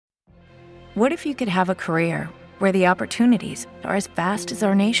What if you could have a career where the opportunities are as vast as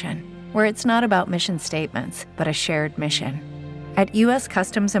our nation, where it's not about mission statements, but a shared mission? At U.S.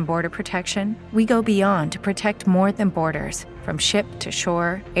 Customs and Border Protection, we go beyond to protect more than borders. From ship to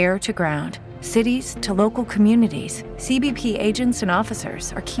shore, air to ground, cities to local communities, CBP agents and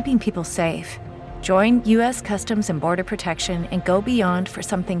officers are keeping people safe. Join U.S. Customs and Border Protection and go beyond for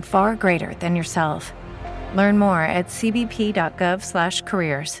something far greater than yourself. Learn more at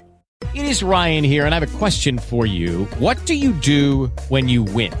cbp.gov/careers. It is Ryan here, and I have a question for you. What do you do when you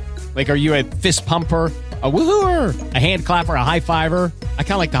win? Like, are you a fist pumper, a woo-hooer, a hand clapper, a high fiver? I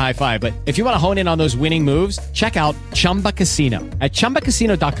kind of like the high five, but if you want to hone in on those winning moves, check out Chumba Casino. At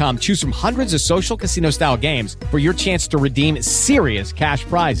ChumbaCasino.com, choose from hundreds of social casino-style games for your chance to redeem serious cash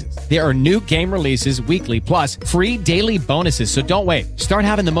prizes. There are new game releases weekly, plus free daily bonuses. So don't wait. Start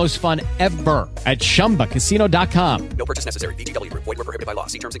having the most fun ever at ChumbaCasino.com. No purchase necessary. VGW Group. Void where prohibited by law.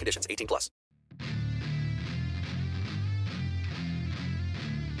 See terms and conditions. 18+.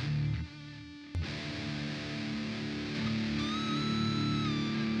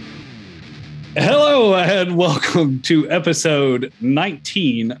 Hello and welcome to episode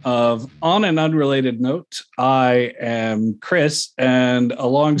 19 of On an Unrelated Note. I am Chris, and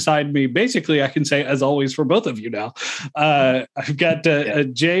alongside me, basically, I can say, as always, for both of you now, I've got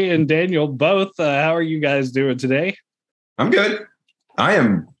Jay and Daniel both. How are you guys doing today? I'm good. I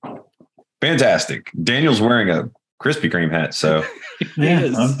am fantastic. Daniel's wearing a Krispy Kreme hat, so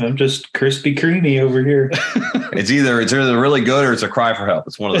yeah, I'm just Krispy Kreme over here. it's either really good or it's a cry for help.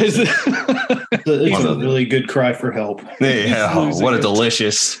 It's one of those. It's a really good cry for help. Yeah, what a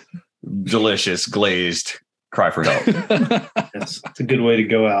delicious glazed cry for help. It's a good way to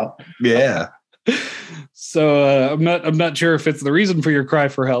go out. Yeah. So I'm not sure if it's the reason for your cry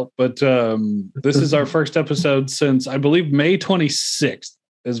for help, but this is our first episode since I believe May 26th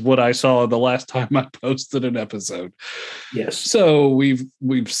is what I saw the last time I posted an episode. Yes. So we've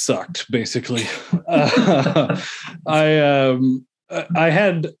sucked basically. I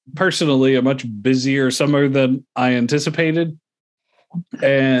had personally a much busier summer than I anticipated.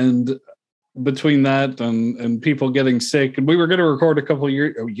 And between that and people getting sick, and we were going to record a couple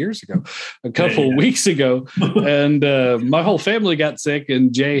weeks ago, and my whole family got sick,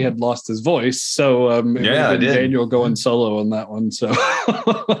 and Jay had lost his voice. So Daniel going solo on that one. So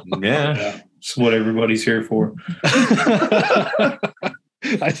yeah, it's what everybody's here for.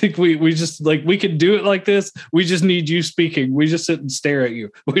 I think we just we can do it like this. We just need you speaking. We just sit and stare at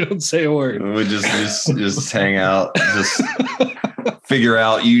you. We don't say a word. We just hang out. Just figure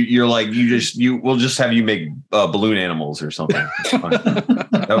out. We'll just have you make balloon animals or something.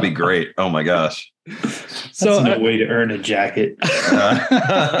 That would be great. Oh my gosh. So that's no way to earn a jacket.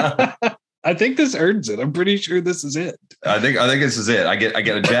 I think this earns it. I'm pretty sure this is it. I think this is it. I get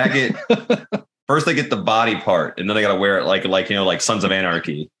a jacket. First, I get the body part, and then I got to wear it like Sons of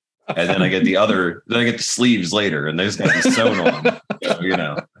Anarchy, and then I get the sleeves later, and there's going to be sewn on.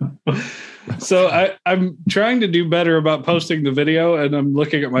 So I'm trying to do better about posting the video, and I'm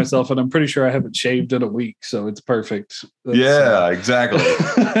looking at myself, and I'm pretty sure I haven't shaved in a week, so it's perfect. Exactly.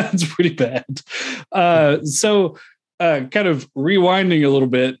 It's pretty bad. Kind of rewinding a little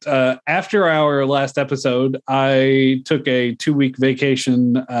bit, after our last episode, I took a 2-week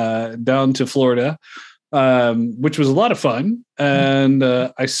vacation down to Florida, which was a lot of fun. And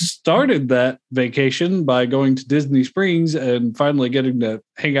I started that vacation by going to Disney Springs and finally getting to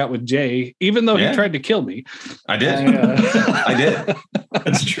hang out with Jay, even though he tried to kill me. I did. I did.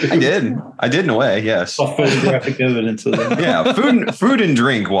 That's true. I did in a way, yes. Photographic evidence of that. Yeah, food and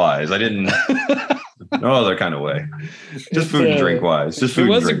drink wise, I didn't. No other kind of way. Just food and drink wise. It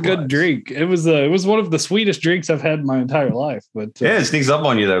was a good drink. It was one of the sweetest drinks I've had in my entire life. But it sneaks up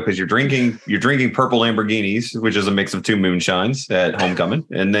on you though, because you're drinking purple Lamborghinis, which is a mix of 2 moonshines at homecoming,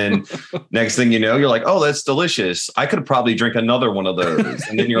 and then next thing you know, you're like, oh, that's delicious. I could probably drink another one of those,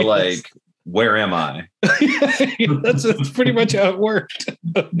 and then you're like, where am I? That's pretty much how it worked.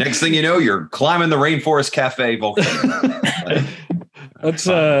 Next thing you know, you're climbing the Rainforest Cafe volcano. That's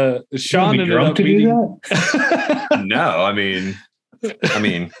Sean ended up meeting that? No, I mean,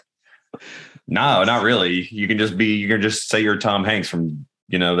 no, not really. You can just say you're Tom Hanks from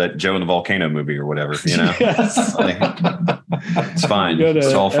that Joe and the Volcano movie or whatever. Yes. It's fine.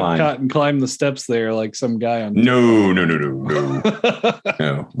 It's all fine. Epcot and climb the steps there like some guy on. No. No,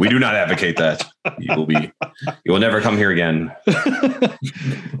 we do not advocate that. You will never come here again.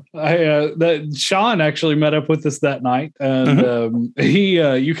 Sean actually met up with us that night, and he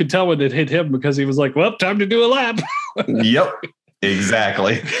you could tell when it hit him because he was like, "Well, time to do a lap." Yep.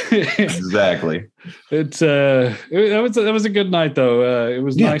 Exactly. Exactly. That was a good night though. It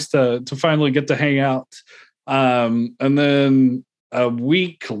was nice to finally get to hang out. And then a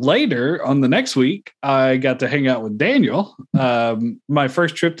week later, on the next week, I got to hang out with Daniel. My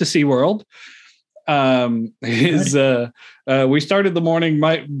first trip to SeaWorld. We started the morning.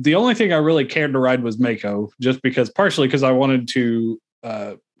 The only thing I really cared to ride was Mako, just partially because I wanted to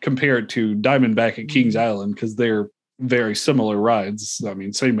compare it to Diamondback at Kings Island, because they're very similar rides. I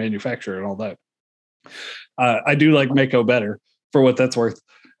mean, same manufacturer and all that. I do like Mako better, for what that's worth.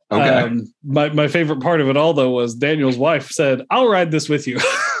 Okay. My favorite part of it all, though, was Daniel's wife said, "I'll ride this with you."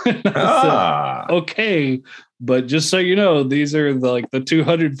 Said, okay, but just so you know, these are the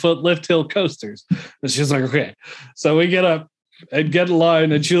 200-foot lift hill coasters. And she's like, okay. So we get up and get in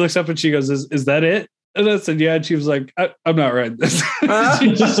line, and she looks up and she goes, "Is that it?" And I said, "Yeah." And she was like, "I'm not riding this."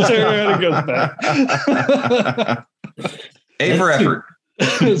 She just turned around and goes back. A for effort.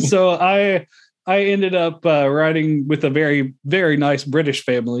 So I ended up riding with a very, very nice British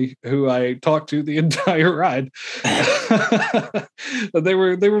family who I talked to the entire ride. They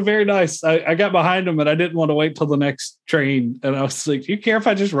were very nice. I got behind them, and I didn't want to wait till the next train. And I was like, "Do you care if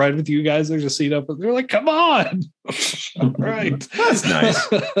I just ride with you guys? There's a seat up." And they're like, "Come on." All right. That's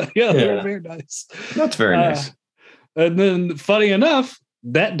nice. Yeah, they were very nice. That's very nice. And then, funny enough,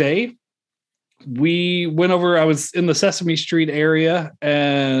 that day, we went over. I was in the Sesame Street area,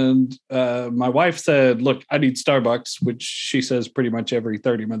 and my wife said, "Look, I need Starbucks," which she says pretty much every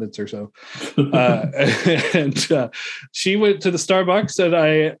 30 minutes or so. And she went to the Starbucks,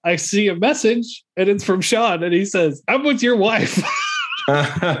 and I see a message, and it's from Sean, and he says, "I'm with your wife."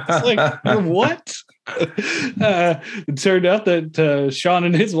 It's like, "Your what?" It turned out that Sean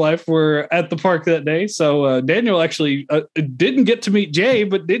and his wife were at the park that day. So Daniel actually didn't get to meet Jay,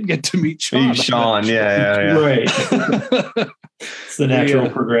 but did get to meet Sean. Yeah. Right. It's the natural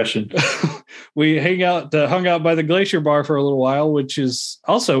progression. We hung out by the Glacier Bar for a little while, which is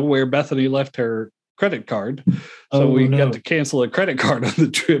also where Bethany left her credit card. So we got to cancel a credit card on the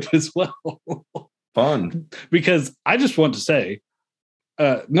trip as well. Fun. Because I just want to say,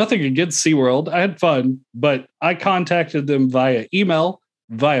 nothing against SeaWorld. I had fun, but I contacted them via email,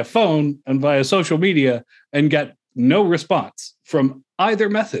 via phone, and via social media, and got no response from either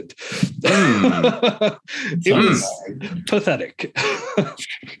method. It was pathetic.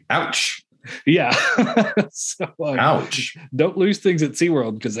 Ouch. Yeah. So, ouch. Don't lose things at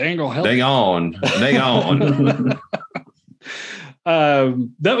SeaWorld, because they ain't gonna help. They on.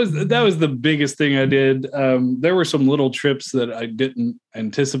 That was the biggest thing I did. There were some little trips that I didn't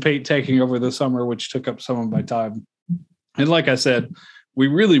anticipate taking over the summer, which took up some of my time. And like I said, we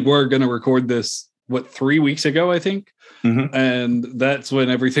really were going to record this 3 weeks ago, I think. Mm-hmm. And that's when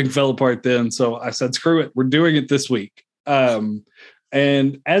everything fell apart then. So I said, screw it, we're doing it this week. And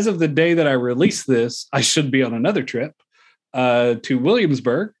as of the day that I released this, I should be on another trip to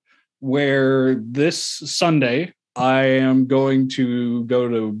Williamsburg, where this Sunday I am going to go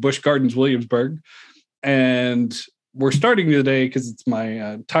to Busch Gardens, Williamsburg, and we're starting today because it's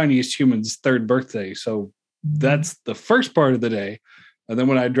my tiniest human's 3rd birthday. So that's the first part of the day. And then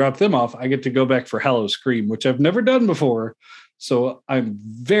when I drop them off, I get to go back for Howl-O-Scream, which I've never done before. So I'm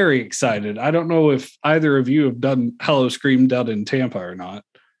very excited. I don't know if either of you have done Howl-O-Scream down in Tampa or not.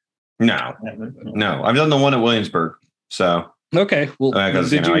 No. I've done the one at Williamsburg. So okay, well,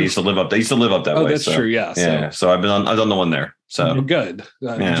 because I used to live up. They used to live up that way. That's true. Yeah. So I've done the one there. So good.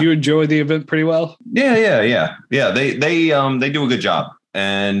 Did you enjoy the event pretty well? Yeah. They do a good job,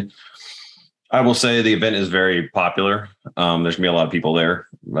 and I will say the event is very popular. There's gonna be a lot of people there.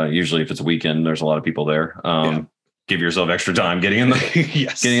 Usually, if it's a weekend, there's a lot of people there. Give yourself extra time getting in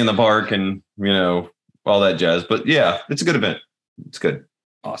the getting in the park, and all that jazz. But yeah, it's a good event. It's good.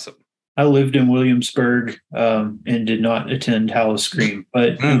 Awesome. I lived in Williamsburg and did not attend Howl-O-Scream,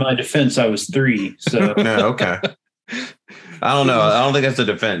 but in my defense, I was 3. So no, okay. I don't know. I don't think that's a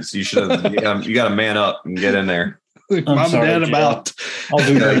defense. You should have. You got to man up and get in there. Mom and Dad about. I'll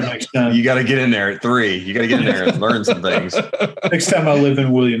do that next time. You got to get in there at 3. You got to get in there and learn some things. Next time I live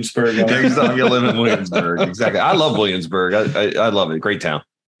in Williamsburg. Next time you live in Williamsburg. Exactly. I love Williamsburg. I love it. Great town.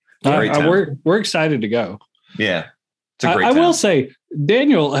 Great town. We're excited to go. Yeah. It's a great I town. Will say,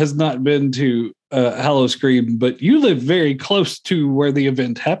 Daniel has not been to Howl-O-Scream, but you live very close to where the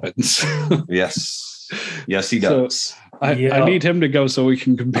event happens. Yes, he does. So I need him to go so we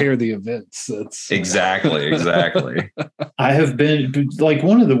can compare the events. That's exactly. I have been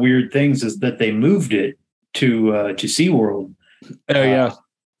one of the weird things is that they moved it to SeaWorld. Oh yeah,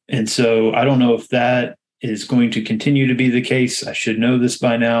 and so I don't know if that is going to continue to be the case. I should know this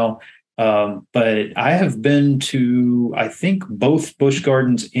by now. But I have been to, I think, both Busch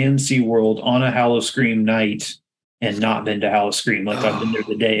Gardens and SeaWorld on a Howl-O-Scream night and not been to Howl-O-Scream. Like I've been there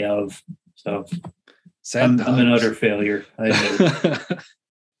the day of. So I'm an utter failure.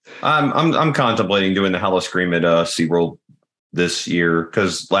 I'm contemplating doing the Howl-O-Scream at SeaWorld this year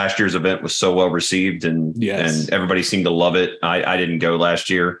because last year's event was so well received and everybody seemed to love it. I didn't go last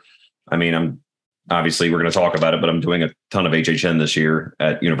year. I mean, obviously we're going to talk about it, but I'm doing a ton of HHN this year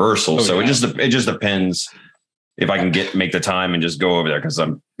at Universal. It just depends if I can make the time and just go over there. Cause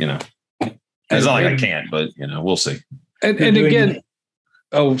I'm, it's not like I can't, but we'll see. And again,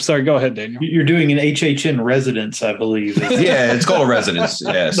 oh, sorry. Go ahead, Daniel. You're doing an HHN residence, I believe. Yeah, it's called a residence.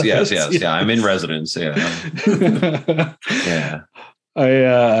 Yes. Yeah, I'm in residence. Yeah. Yeah.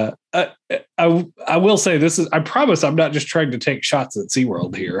 I will say this is. I promise I'm not just trying to take shots at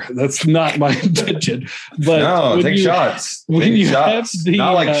SeaWorld here. That's not my intention. But no, take shots. Take shots.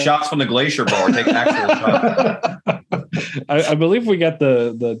 Not like shots from the Glacier Bar. Take actual shots. I believe we got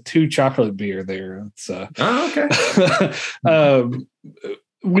the 2 chocolate beer there. So okay.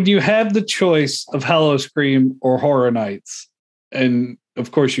 When you have the choice of Howl-O-Scream or Horror Nights, and of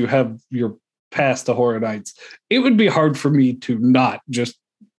course you have your pass to Horror Nights, it would be hard for me to not just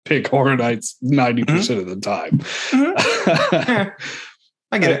pick Horror Nights 90% of the time. Mm-hmm.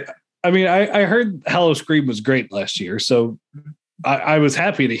 I get it. I mean, I heard Howl-O-Scream was great last year, so I was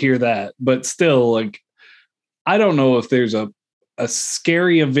happy to hear that. But still, like, I don't know if there's a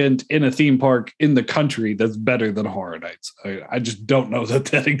scary event in a theme park in the country that's better than Horror Nights. I just don't know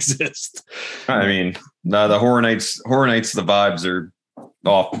that exists. I mean, the Horror Nights, the vibes are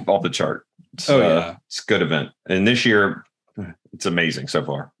off the chart. It's a good event. And this year, it's amazing so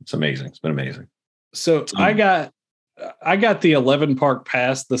far. It's amazing. It's been amazing. So I got the 11 park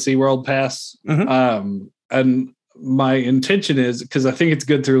pass, the SeaWorld pass. Mm-hmm. And my intention is, because I think it's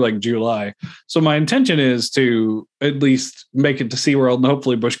good through like July. So my intention is to at least make it to SeaWorld and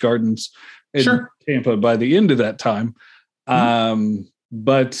hopefully Busch Gardens in Tampa by the end of that time. Mm-hmm.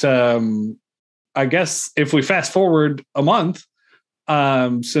 But I guess if we fast forward a month,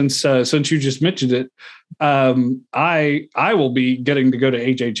 since you just mentioned it, I will be getting to go to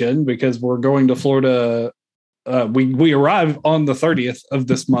HHN because we're going to Florida. We arrive on the 30th of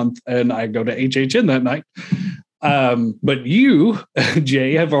this month and I go to HHN that night. But you,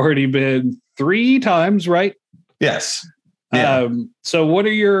 Jay, have already been 3 times, right? Yes. Yeah. So what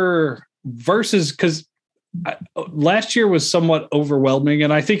are your versus, because last year was somewhat overwhelming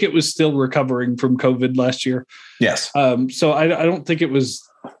and I think it was still recovering from COVID last year. Yes. So I don't think it was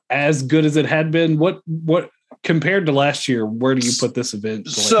as good as it had been. What compared to last year, where do you put this event?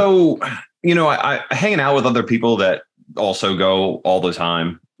 So, I hanging out with other people that also go all the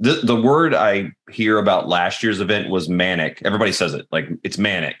time. The word I hear about last year's event was manic. Everybody says it like it's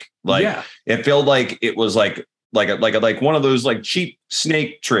manic. Like it felt like it was like one of those like cheap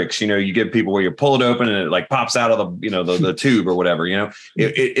snake tricks. You give people where you pull it open and it like pops out of the the tube or whatever.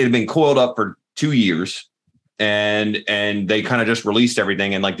 It had been coiled up for 2 years, and they kind of just released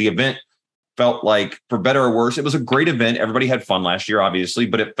everything. And like the event felt like, for better or worse, it was a great event. Everybody had fun last year, obviously,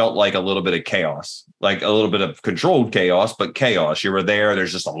 but it felt like a little bit of chaos, like a little bit of controlled chaos, but chaos. You were there.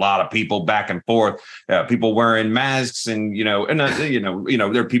 There's just a lot of people back and forth, people wearing masks and,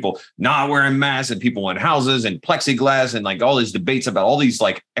 there are people not wearing masks and people in houses and plexiglass and like all these debates about all these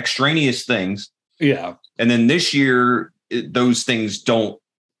like extraneous things. Yeah. And then this year, those things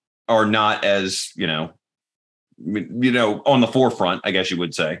are not as, on the forefront, I guess you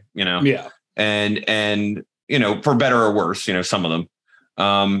would say, Yeah. And for better or worse, some of them.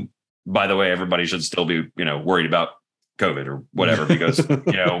 By the way, everybody should still be, worried about COVID or whatever, because,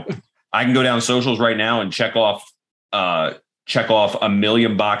 I can go down socials right now and check off a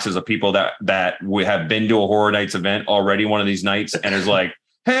million boxes of people that we have been to a Horror Nights event already one of these nights. And it's like,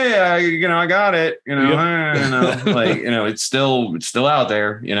 hey, I got it, it's still out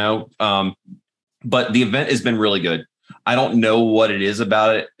there, but the event has been really good. I don't know what it is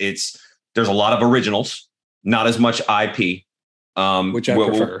about it. There's a lot of originals, not as much IP, which I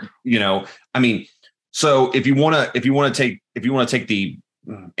prefer. So if you want to take the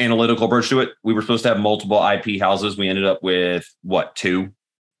analytical approach to it, we were supposed to have multiple IP houses. We ended up with 2.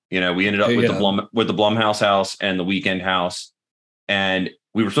 We ended up with the Blumhouse house and the Weekend house, and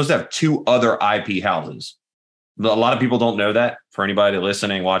we were supposed to have 2 other IP houses. A lot of people don't know that. For anybody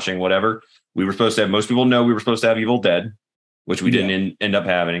listening, watching, whatever, most people know we were supposed to have Evil Dead, which we didn't end up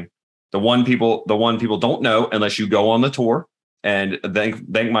having. The one people don't know unless you go on the tour. And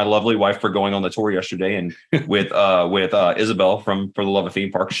thank my lovely wife for going on the tour yesterday and with Isabel for the Love of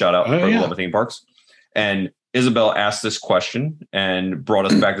Theme Parks. Shout out for the Love of Theme Parks. And Isabel asked this question and brought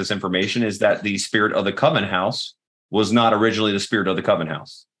us back this information, is that the Spirit of the Coven house was not originally the Spirit of the Coven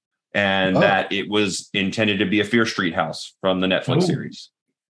house, and that it was intended to be a Fear Street house from the Netflix series.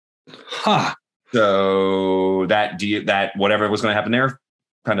 Huh. So that whatever was going to happen there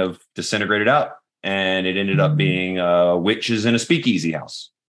kind of disintegrated out, and it ended up being witches in a speakeasy house.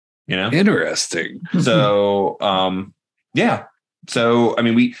 Interesting. So yeah. So I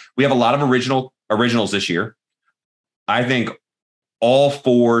mean, we have a lot of originals this year. I think all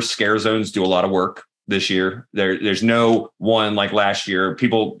 4 scare zones do a lot of work this year. There's no one like last year.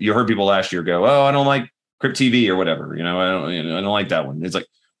 You heard people last year go, "Oh, I don't like Crypt TV or whatever." I don't like that one. It's like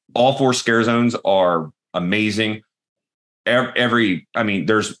all 4 scare zones are amazing. The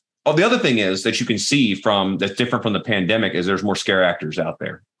other thing is that you can see that's different from the pandemic is there's more scare actors out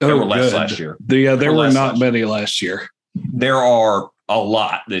there. There were less last year. There were not many last year. There are a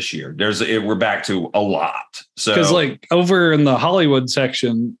lot this year. We're back to a lot. So because like over in the Hollywood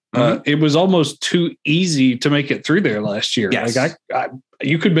section, it was almost too easy to make it through there last year. Yes. Like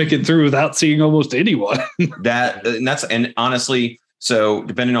you could make it through without seeing almost anyone. and honestly, so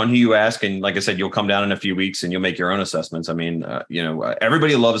depending on who you ask, and like I said, you'll come down in a few weeks and you'll make your own assessments. I mean,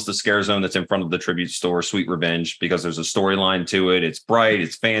 everybody loves the scare zone that's in front of the tribute store, Sweet Revenge, because there's a storyline to it. It's bright,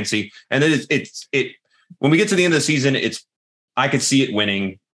 it's fancy, and then it's when we get to the end of the season, I could see it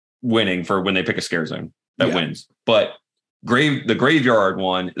winning for when they pick a scare zone that wins. But the Graveyard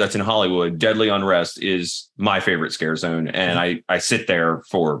one that's in Hollywood, Deadly Unrest, is my favorite scare zone, and I sit there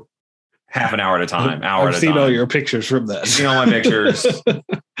for half an hour at a time. I've seen all your pictures from that. I've seen all my pictures,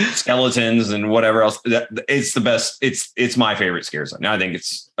 skeletons and whatever else. It's the best. It's my favorite scare zone. Now I think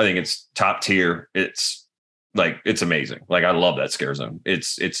it's top tier. It's amazing. Like I love that scare zone.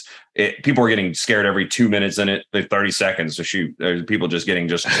 People are getting scared every 2 minutes in it. 30 seconds to shoot. There's people just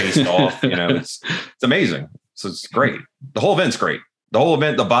chased off. It's amazing. So it's great. The whole event's great. The whole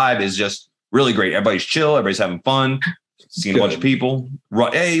event, the vibe is just really great. Everybody's chill. Everybody's having fun. Seeing a bunch of people.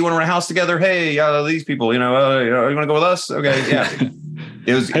 Hey, you want to run a house together? Hey, these people, you want to go with us? Okay. Yeah.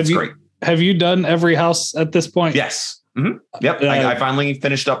 It's great. Have you done every house at this point? Yes. Mm-hmm. Yep. I finally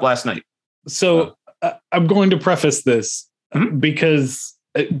finished up last night. So I'm going to preface this because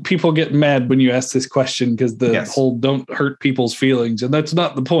people get mad when you ask this question because the whole don't hurt people's feelings. And that's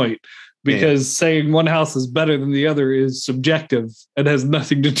not the point. Because saying one house is better than the other is subjective and has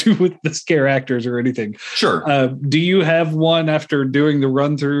nothing to do with the scare actors or anything. Sure. Do you have one after doing the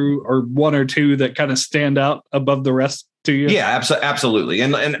run through, or one or two that kind of stand out above the rest to you? Yeah, absolutely.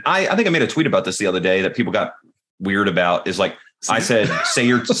 And I think I made a tweet about this the other day that people got weird about. Is like I said, say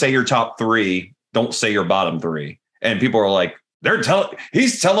your top 3, don't say your bottom 3, and people are like,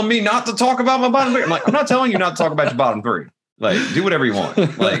 he's telling me not to talk about my bottom 3. I'm like, I'm not telling you not to talk about your bottom 3. Like, do whatever you want.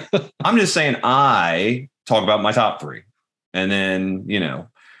 Like, I'm just saying I talk about my top 3. And then,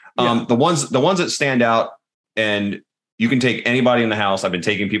 the ones that stand out, and you can take anybody in the house. I've been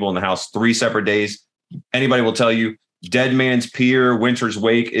taking people in the house 3 separate days. Anybody will tell you Dead Man's Pier, Winter's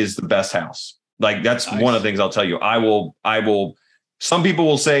Wake is the best house. Like, that's one of the things I'll tell you. I will. Some people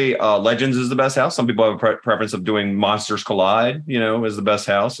will say Legends is the best house. Some people have a preference of doing Monsters Collide, as the best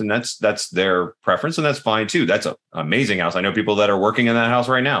house. And that's their preference. And that's fine too. That's an amazing house. I know people that are working in that house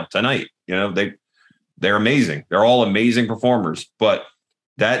right now tonight, they're amazing. They're all amazing performers, but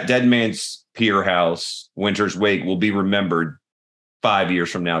that Dead Man's Pier house, Winter's Wake, will be remembered 5 years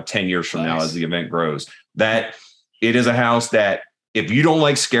from now, 10 years from now, as the event grows. That it is a house that if you don't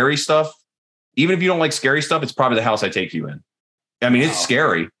like scary stuff, even if you don't like scary stuff, it's probably the house I take you in. I mean, it's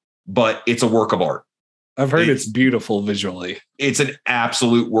scary, but it's a work of art. I've heard it's beautiful visually. It's an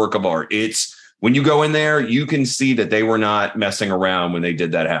absolute work of art. It's when you go in there, you can see that they were not messing around when they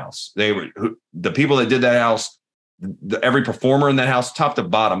did that house. The people that did that house, every performer in that house, top to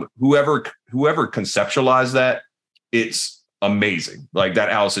bottom, whoever conceptualized that, it's amazing. Like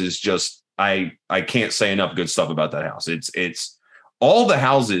that house is just, I can't say enough good stuff about that house. It's all the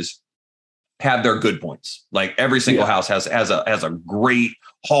houses have their good points. Like every single house has a great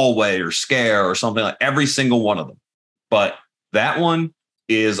hallway or scare or something, like every single one of them. But that one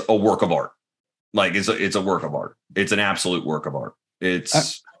is a work of art. Like it's a work of art. It's an absolute work of art.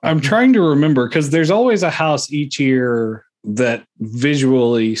 I'm trying to remember, because there's always a house each year that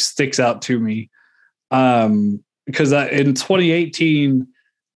visually sticks out to me. Because in 2018,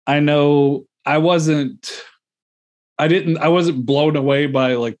 I know I wasn't blown away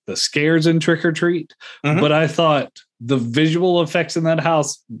by like the scares in Trick or Treat, but I thought the visual effects in that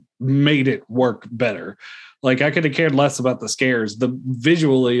house made it work better. Like I could have cared less about the scares. The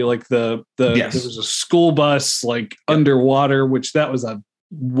visually, like there was a school bus like underwater, which that was a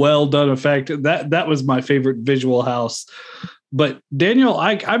well done effect. That was my favorite visual house. But Daniel,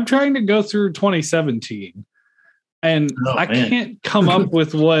 I'm trying to go through 2017, and I can't come up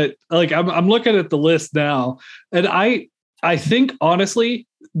with what. Like I'm looking at the list now, and I think honestly,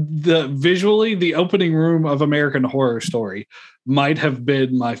 the opening room of American Horror Story might have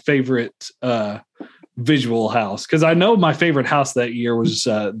been my favorite visual house, because I know my favorite house that year was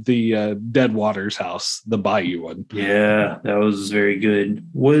the Dead Waters house, the Bayou one. Yeah, that was very good.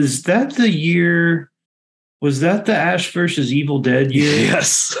 Was that the year? Was that the Ash versus Evil Dead year?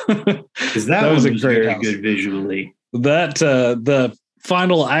 Yes, because that was a great very good visually. That the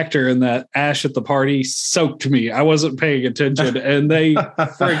final actor in that Ash at the party soaked me. I wasn't paying attention, and they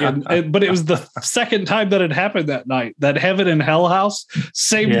but it was the second time that it happened that night. That Heaven and Hell house,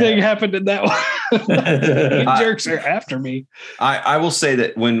 same thing happened in that one. You jerks are after me. I will say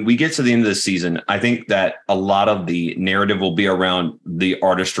that when we get to the end of the season, I think that a lot of the narrative will be around the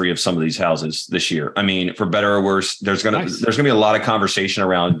artistry of some of these houses this year. I mean, for better or worse, there's gonna be a lot of conversation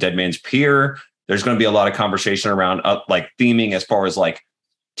around Dead Man's Pier. There's going to be a lot of conversation around like theming, as far as like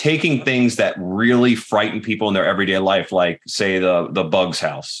taking things that really frighten people in their everyday life, like say the Bugs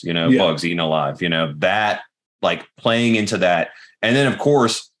house, Bugs eaten alive, that, like playing into that. And then of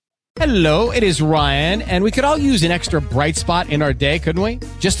course, Hello, it is Ryan, and we could all use an extra bright spot in our day, couldn't we?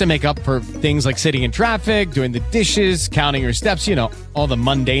 Just to make up for things like sitting in traffic, doing the dishes, counting your steps, all the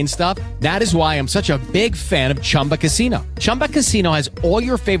mundane stuff. That is why I'm such a big fan of Chumba Casino. Chumba Casino has all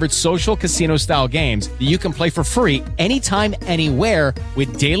your favorite social casino-style games that you can play for free anytime, anywhere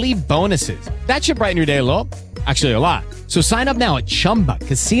with daily bonuses. That should brighten your day a little. Actually, a lot. So sign up now at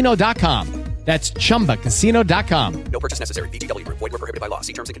ChumbaCasino.com. That's ChumbaCasino.com. No purchase necessary. VGW Group. Void where prohibited by law.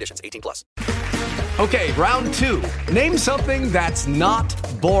 See terms and conditions. 18+. Okay, round two. Name something that's not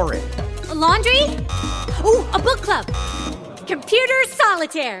boring. A laundry? Ooh, a book club. Computer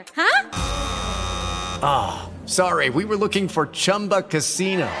solitaire, huh? Ah, sorry. We were looking for Chumba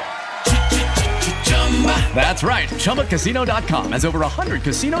Casino. That's right. ChumbaCasino.com has over 100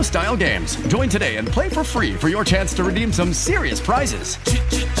 casino-style games. Join today and play for free for your chance to redeem some serious prizes.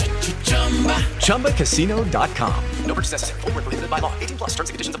 ChumbaCasino.com. No purchase necessary. Void where prohibited by law. 18+. Terms and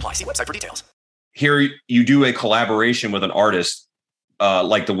conditions apply. See website for details. Here you do a collaboration with an artist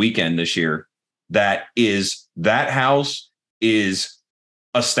like The Weeknd this year. That house is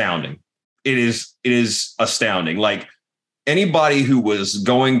astounding. It is astounding. Like, anybody who was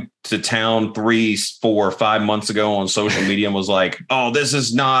going to town 3, 4, 5 months ago on social media and was like, "Oh, this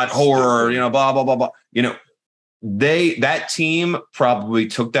is not horror," blah blah blah blah. That team probably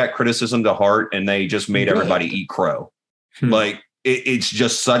took that criticism to heart, and they just made everybody eat crow. Like, it's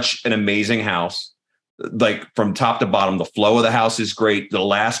just such an amazing house. Like, from top to bottom, the flow of the house is great. The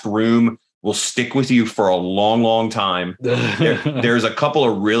last room will stick with you for a long, long time. There's a couple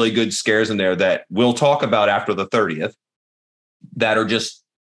of really good scares in there that we'll talk about after the 30th. That are just,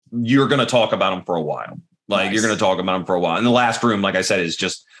 you're going to talk about them for a while. Like, nice. You're going to talk about them for a while. And the last room, like I said, is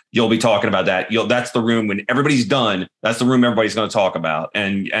just, you'll be talking about that. That's the room when everybody's done. That's the room everybody's going to talk about.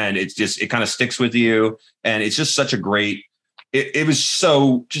 And it's just, it kind of sticks with you. And it's just such a great, it was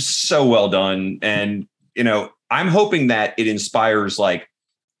so well done. And, I'm hoping that it inspires like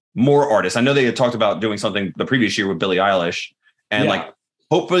more artists. I know they had talked about doing something the previous year with Billie Eilish, and like,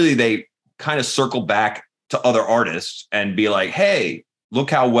 hopefully they kind of circle back to other artists and be like, "Hey, look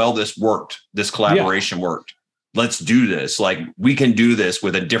how well this worked. This collaboration worked. Let's do this. Like, we can do this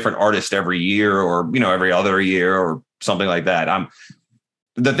with a different artist every year, or, every other year, or something like that."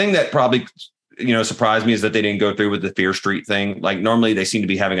 The thing that probably, surprised me is that they didn't go through with the Fear Street thing. Like, normally they seem to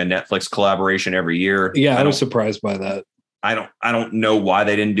be having a Netflix collaboration every year. Yeah, I was surprised by that. I don't know why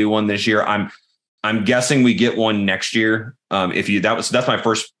they didn't do one this year. I'm guessing we get one next year. That's my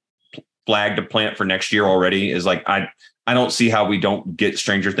first flag to plant for next year already, is like, I don't see how we don't get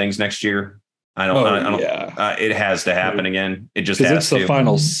Stranger Things next year. I don't. It has to happen again. It just has it's the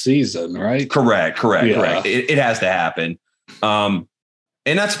final season, right? Correct. It has to happen. And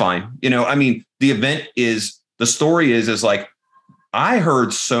that's fine. The event the story is like, I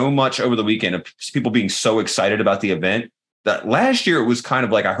heard so much over the weekend of people being so excited about the event that last year it was kind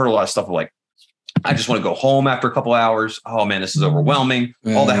of like, I heard a lot of stuff of like, I just want to go home after a couple hours. Oh man, this is overwhelming.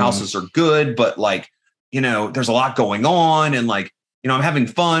 All the houses are good, but like, there's a lot going on, and like, I'm having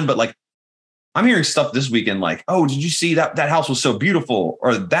fun, but like, I'm hearing stuff this weekend like, "Oh, did you see that house was so beautiful?"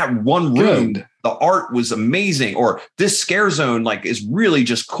 Or that one room, the art was amazing, or this scare zone like is really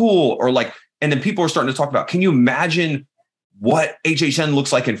just cool, or like, and then people are starting to talk about, can you imagine what HHN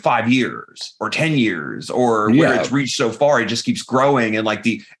looks like in 5 years or 10 years, or where it's reached so far? It just keeps growing, and like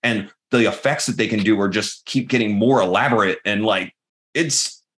the effects that they can do are just keep getting more elaborate, and like,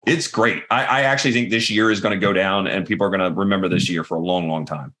 It's great. I actually think this year is going to go down and people are going to remember this year for a long, long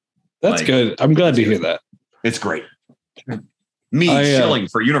time. That's good. I'm glad to hear that. It's great. Shilling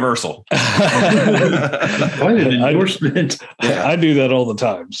for Universal. Quite an endorsement. I do that all the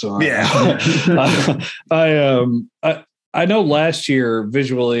time. So yeah. I know last year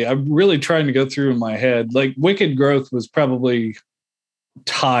visually, I'm really trying to go through in my head. Like Wicked Growth was probably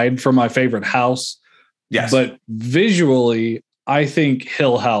tied for my favorite house. Yes. But visually, I think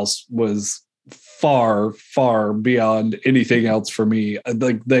Hill House was far, far beyond anything else for me.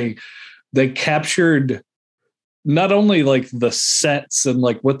 Like they captured not only like the sets and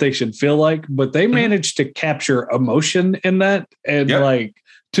like what they should feel like, but they managed to capture emotion in that. And like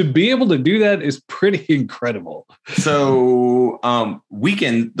to be able to do that is pretty incredible. So the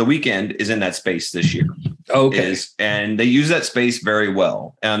Weeknd is in that space this year. Okay. And they use that space very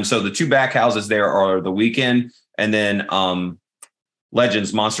well. So the two back houses there are the Weeknd and then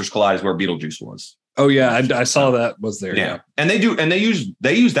Legends Monsters Collide is where Beetlejuice was. Oh yeah. I saw that was there. Yeah. And they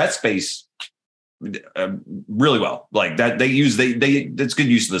use that space really well. Like that that's good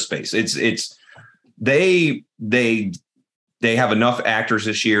use of the space. They have enough actors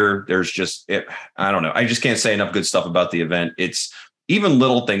this year. There's just, I don't know. I just can't say enough good stuff about the event. It's even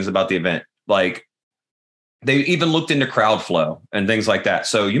little things about the event. Like they even looked into crowd flow and things like that.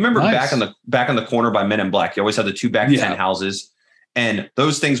 So you remember back in the corner by Men in Black, you always had the two back 10 houses and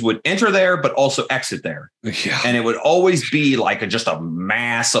those things would enter there, but also exit there. Yeah. And it would always be like just a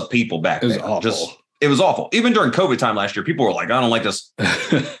mass of people back there. It was awful. Even during COVID time last year, people were like, I don't like this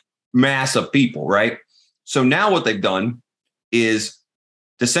mass of people. Right. So now what they've done is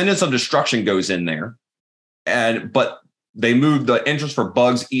Descendants of Destruction goes in there, but they moved the entrance for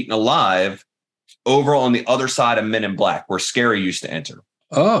Bugs Eaten Alive over on the other side of Men in Black, where Scary used to enter.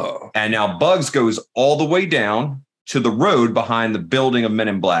 Oh. And now Bugs goes all the way down to the road behind the building of Men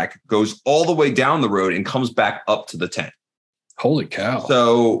in Black, goes all the way down the road and comes back up to the tent. Holy cow.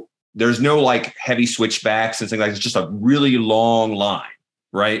 So there's no like heavy switchbacks and things like that. It's just a really long line,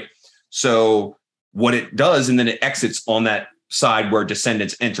 right? So what it does, and then it exits on that side where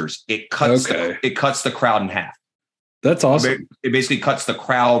Descendants enters. It cuts the crowd in half. That's awesome. It basically cuts the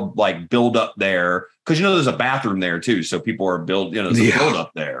crowd like build up there because there's a bathroom there too, so people are build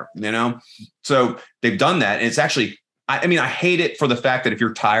up there. So they've done that, and it's actually. I mean, I hate it for the fact that if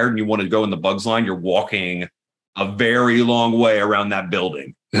you're tired and you want to go in the Bugs line, you're walking a very long way around that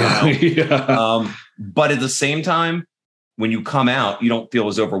building. But at the same time, when you come out, you don't feel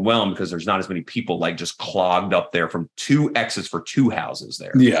as overwhelmed because there's not as many people like just clogged up there from two exits for two houses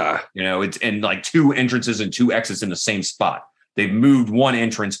there. Yeah. It's and like two entrances and two exits in the same spot. They've moved one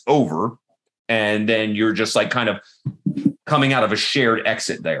entrance over and then you're just like kind of coming out of a shared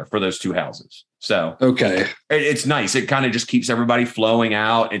exit there for those two houses. So, it's nice. It kind of just keeps everybody flowing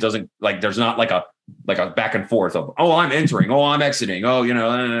out. It doesn't like, there's not like a back and forth of, oh, I'm entering. Oh, I'm exiting. Oh,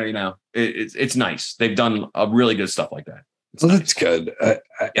 it's nice. They've done a really good stuff like that. Well, that's good.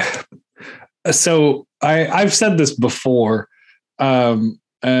 So I've said this before, and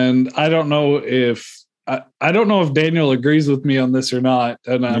I don't know if Daniel agrees with me on this or not.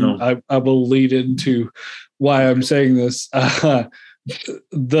 And I will lead into why I'm saying this.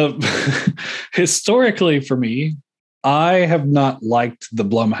 Historically for me, I have not liked the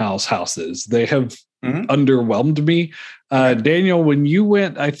Blumhouse houses. They have underwhelmed me. Daniel, when you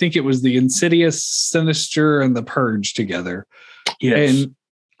went, I think it was the Insidious, Sinister, and the Purge together. Yes. And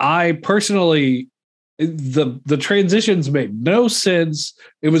I personally, the transitions made no sense.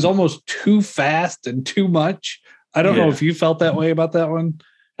 It was almost too fast and too much. I don't know if you felt that way about that one.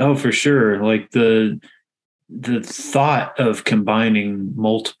 Oh, for sure. Like the thought of combining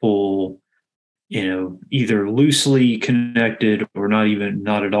multiple, either loosely connected or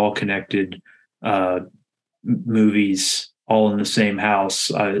not at all connected movies all in the same house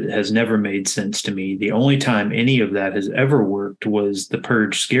has never made sense to me. The only time any of that has ever worked was the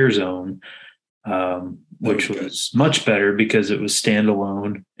Purge Scare Zone, which was much better because it was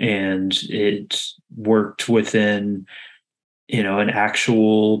standalone and it worked within an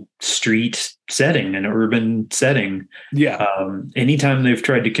actual street setting, an urban setting. Yeah. Anytime they've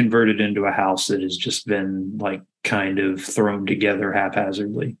tried to convert it into a house, it has just been like kind of thrown together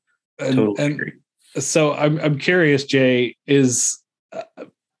haphazardly. Totally agree. So I'm curious, Jay, is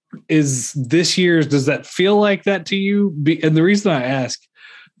this year's, does that feel like that to you? And the reason I ask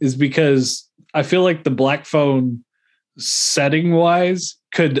is because I feel like the Black Phone setting wise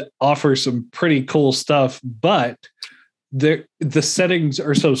could offer some pretty cool stuff, but the settings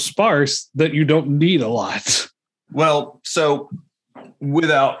are so sparse that you don't need a lot. Well, so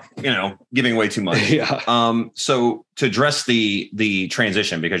without, giving away too much. Yeah. So to address the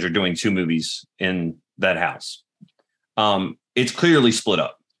transition, because you're doing 2 movies in that house, it's clearly split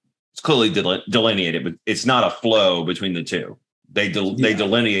up. It's clearly delineated, but it's not a flow between the 2. They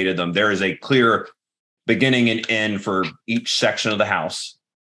delineated them. There is a clear beginning and end for each section of the house.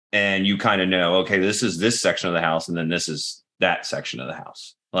 And you kind of know, okay, this is this section of the house, and then this is that section of the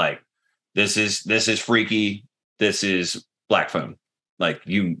house. Like this is Freaky, this is Black Phone. Like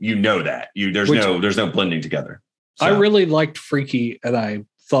you know that. There's no blending together. So. I really liked Freaky, and I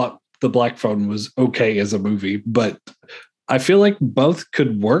thought The Black Phone was okay as a movie, but I feel like both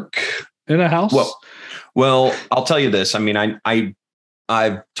could work in a house. Well, I'll tell you this. I mean, I've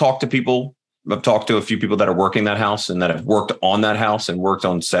talked to people. I've talked to a few people that are working that house and that have worked on that house and worked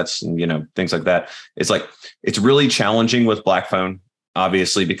on sets and, things like that. It's really challenging with Black Phone,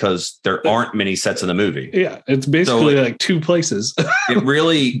 obviously, because there aren't many sets in the movie. Yeah. It's basically like 2 places. It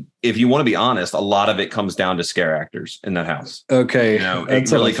really, if you want to be honest, a lot of it comes down to scare actors in that house. Okay.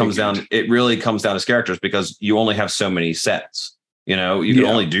 It really comes down to scare actors because you only have so many sets. You can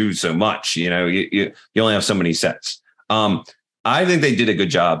only do so much. You only have so many sets. I think they did a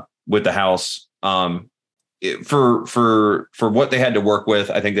good job with the house. For what they had to work with,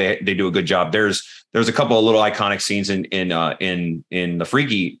 I think they do a good job. There's a couple of little iconic scenes in the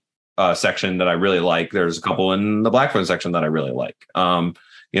Freaky section that I really like. There's a couple in the Black Phone section that I really like.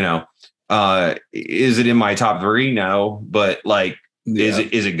 Is it in my top 3? No, but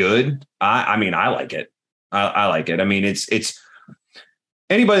is it good? I mean, I like it. I like it. I mean, it's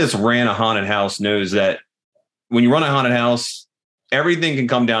anybody that's ran a haunted house knows that when you run a haunted house, everything can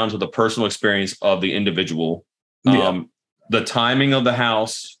come down to the personal experience of the individual. The timing of the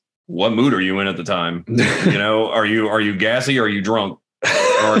house. What mood are you in at the time? Are you gassy? Or are you drunk?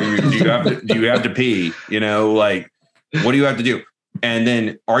 Or do you have to pee? What do you have to do? And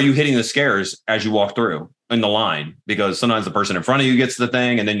then are you hitting the scares as you walk through in the line? Because sometimes the person in front of you gets the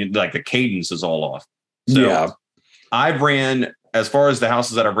thing, and then the cadence is all off. So I've ran, as far as the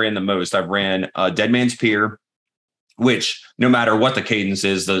houses that I've ran the most, I've ran Dead Man's Pier, which no matter what the cadence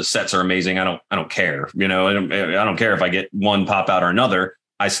is, the sets are amazing. I don't care. I don't care if I get one pop out or another.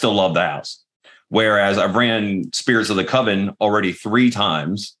 I still love the house. Whereas I've ran Spirits of the Coven already 3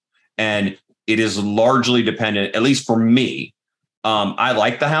 times, and it is largely dependent, at least for me. I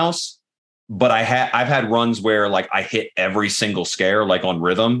like the house, but I've had runs where I hit every single scare on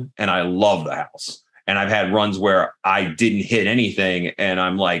rhythm, and I love the house. And I've had runs where I didn't hit anything, and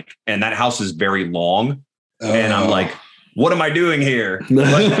I'm and that house is very long. And I'm what am I doing here?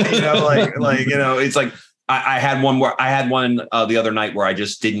 It's I had one the other night where I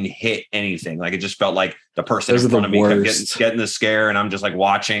just didn't hit anything. It just felt like the person in front of me kept getting the scare, and I'm just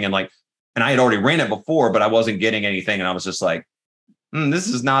watching and I had already ran it before, but I wasn't getting anything. And I was just this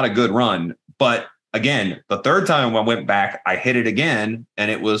is not a good run. But again, the 3rd time I went back, I hit it again, and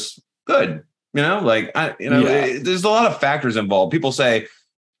it was good. There's a lot of factors involved. People say,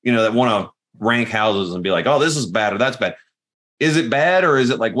 that want to rank houses and be oh, this is bad or that's bad. Is it bad, or is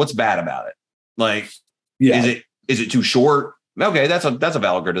it what's bad about it? Is it too short? Okay, that's a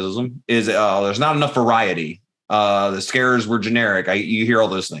valid criticism. Is it there's not enough variety? The scares were generic. You hear all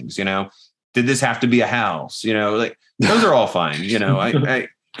those things. Did this have to be a house? Those are all fine.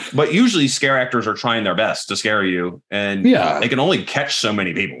 But usually scare actors are trying their best to scare you, and they can only catch so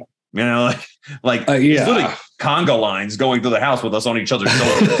many people. It's literally conga lines going through the house with us on each other's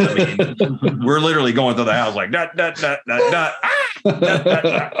shoulders. I mean, we're literally going through the house dot, dot, dot, dot, dot,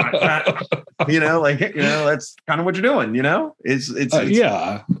 that's kind of what you're doing.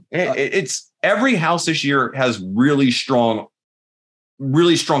 It's every house this year has really strong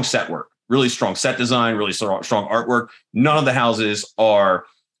set work, really strong set design, really strong artwork. None of the houses are.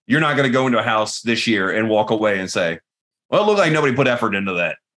 You're not going to go into a house this year and walk away and say, "Well, it looked like nobody put effort into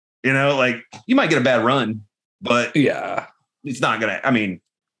that." You might get a bad run, but it's not gonna.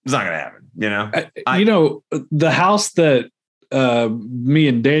 It's not gonna happen. The house that me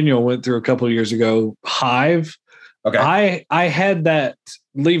and Daniel went through a couple of years ago, Hive. Okay, I had that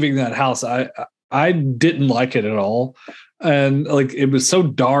leaving that house. I didn't like it at all, and it was so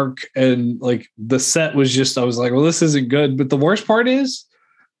dark, and the set was just. I was well, this isn't good. But the worst part is,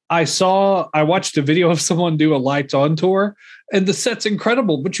 I watched a video of someone do a lights on tour, and the set's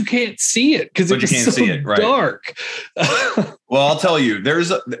incredible, but you can't see it because it's so dark. Well, I'll tell you, in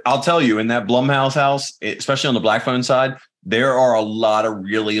that Blumhouse house, especially on the Black Phone side, there are a lot of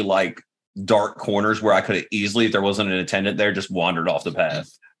really dark corners where I could have easily, if there wasn't an attendant there, just wandered off the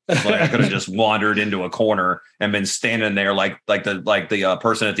path. Like I could have just wandered into a corner and been standing there like the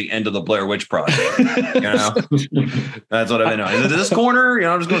person at the end of the Blair Witch Project. You know, that's what I've been doing. This corner, you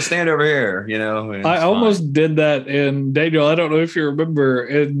know, I'm just going to stand over here. You know, I almost did that in Daniel. I don't know if you remember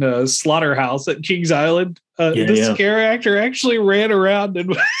in Slaughterhouse at Kings Island. The scare actor actually ran around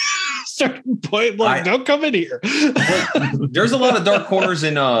and started pointing like, "Don't come in here." There's a lot of dark corners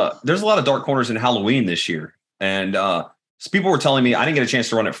in Halloween this year, and so people were telling me I didn't get a chance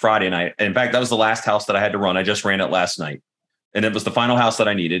to run it Friday night. In fact, that was the last house that I had to run. I just ran it last night. And it was the final house that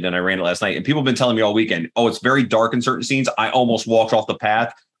I needed. And I ran it last night. And people have been telling me all weekend, oh, it's very dark in certain scenes. I almost walked off the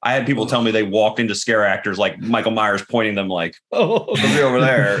path. I had people tell me they walked into scare actors like Michael Myers pointing them like, oh, be over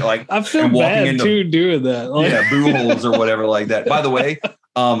there. Like I feel bad too doing that. Like, yeah, boo holes or whatever like that. By the way,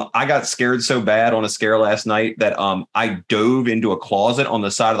 I got scared so bad on a scare last night that I dove into a closet on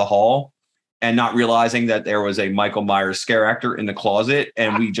the side of the hall. And not realizing that there was a Michael Myers scare actor in the closet,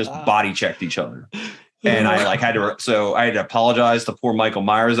 and we just body checked each other. And I had to apologize to poor Michael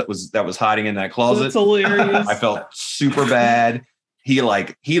Myers that was hiding in that closet. That's hilarious. I felt super bad. He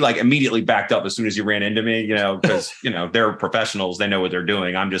immediately backed up as soon as he ran into me, you know, because you know they're professionals, they know what they're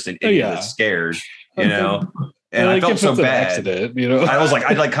doing. I'm just an idiot that's scared, you know. And I felt so bad. Accident, you know, I was like,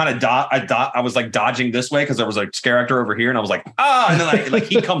 I was like dodging this way because there was a scare actor over here, and I was like, and then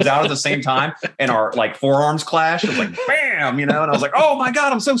he comes out at the same time, and our like forearms clash. It was like, bam, you know, and I was like, oh my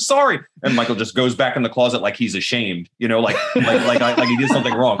god, I'm so sorry. And Michael just goes back in the closet like he's ashamed, you know, like he did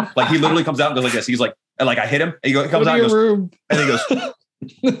something wrong. Like he literally comes out and goes like this. He's like, and like I hit him, and he comes out and goes, and he goes.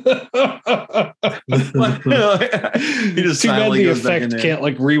 He just too bad the effect can't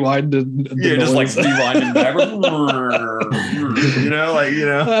like rewind and just like rewind and back. you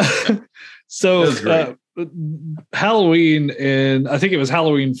know. So Halloween I think it was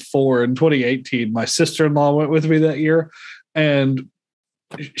Halloween 4 in 2018. My sister-in-law went with me that year, and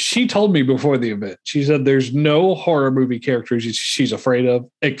she told me before the event, she said there's no horror movie characters she's afraid of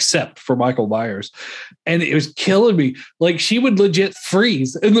except for Michael Myers. And it was killing me. Like she would legit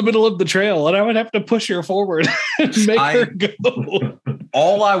freeze in the middle of the trail and I would have to push her forward and make her go.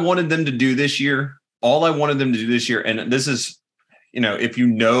 All I wanted them to do this year, and this is, you know, if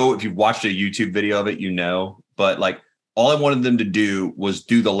you've watched a YouTube video of it, you know, but like all I wanted them to do was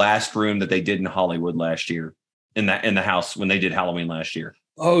do the last room that they did in Hollywood last year in the house when they did Halloween last year.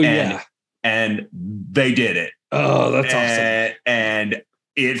 Oh, yeah. And they did it. Oh, that's awesome. And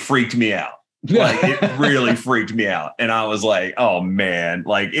it freaked me out. Like it really freaked me out. And I was like, oh man,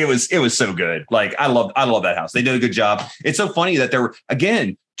 like it was so good. Like I love that house. They did a good job. It's so funny that there were,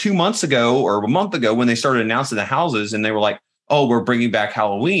 again, 2 months ago or a month ago when they started announcing the houses and they were like, oh, we're bringing back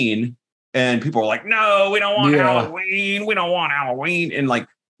Halloween. And people were like, no, we don't want Halloween. We don't want Halloween. And like,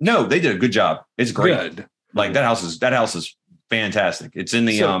 no, they did a good job. It's great. Good. Like that house is fantastic. It's in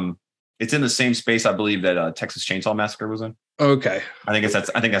the same space I believe that Texas Chainsaw Massacre was in. Okay. I think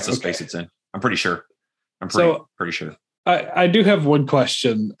that's the space it's in. I'm pretty sure. Pretty sure. I do have one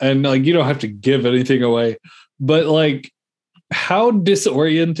question, and like you don't have to give anything away, but like how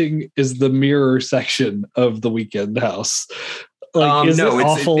disorienting is the mirror section of the Weekend House? Like is it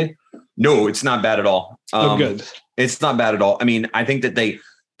awful? No, it's not bad at all. Good. It's not bad at all. I mean, I think that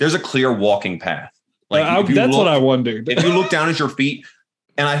there's a clear walking path. Like that's what I wondered. If you look down at your feet,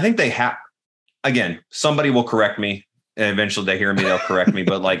 and I think they have, again, somebody will correct me, and eventually they hear me, they'll correct me.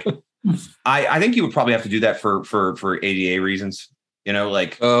 But like, I think you would probably have to do that for ADA reasons. You know,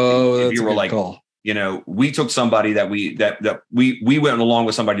 like if you were like, call. You know, we took somebody that we went along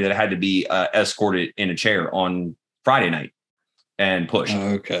with somebody that had to be escorted in a chair on Friday night and pushed.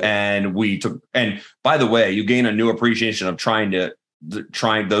 Okay. And and by the way, you gain a new appreciation of trying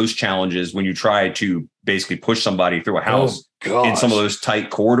those challenges when you try to basically push somebody through a house in some of those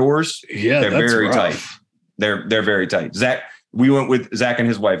tight corridors. Yeah, they're very rough. Tight. They're very tight. We went with Zach and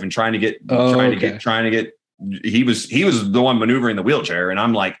his wife and trying to get. He was the one maneuvering the wheelchair, and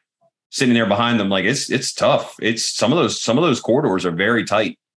I'm like sitting there behind them, like it's tough. It's some of those corridors are very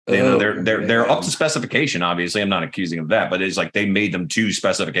tight. They're up to specification. Obviously, I'm not accusing of that, but it's like they made them to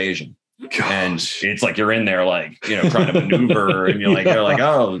specification. Gosh. And it's like you're in there, like, you know, trying to maneuver, and you're like,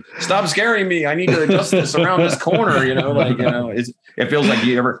 oh, stop scaring me. I need to adjust this around this corner, you know, like, you know, it feels like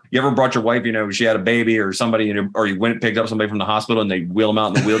you ever brought your wife, you know, she had a baby or somebody, or you went and picked up somebody from the hospital and they wheel them out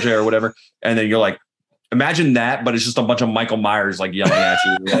in the wheelchair or whatever, and then you're like, imagine that, but it's just a bunch of Michael Myers like yelling at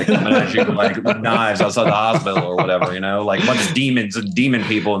you, like coming at you like with knives outside the hospital or whatever, you know, like a bunch of demons and demon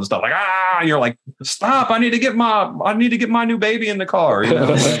people and stuff, like and you're like, stop! I need to get my new baby in the car. You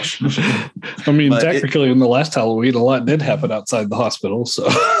know? I mean, but technically, in the last Halloween, a lot did happen outside the hospital. So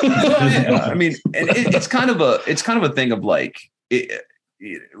yeah, I mean, and it's kind of a thing of like,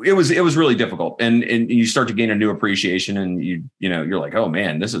 it was really difficult, and you start to gain a new appreciation, and you're like, oh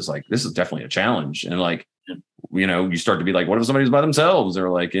man, this is definitely a challenge, and like, you start to be like, what if somebody's by themselves, or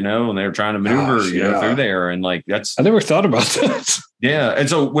like, and they're trying to maneuver, through there, and like I never thought about that. Yeah, and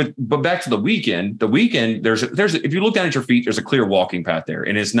so but back to the weekend, there's if you look down at your feet, there's a clear walking path there,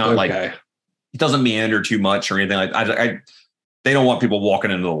 and it's not like it doesn't meander too much or anything like. They don't want people walking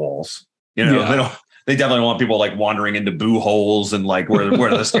into the walls, They don't. They definitely want people like wandering into boo holes and like where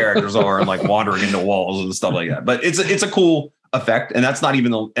the characters are and like wandering into walls and stuff like that. But it's a cool effect, and that's not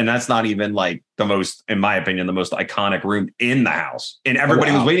even like the most, in my opinion, the most iconic room in the house. And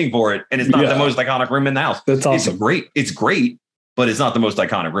everybody was waiting for it, and it's not the most iconic room in the house. That's awesome. It's great, but it's not the most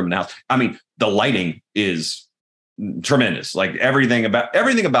iconic room in the house. I mean, the lighting is tremendous. Like everything about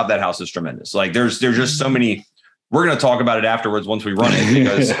that house is tremendous. Like there's just so many. We're going to talk about it afterwards once we run it,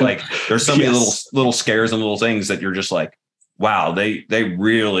 because like there's so many little scares and little things that you're just like, wow, they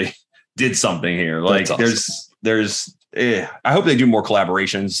really did something here. Like there's I hope they do more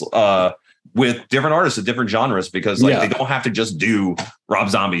collaborations with different artists of different genres, because like they don't have to just do Rob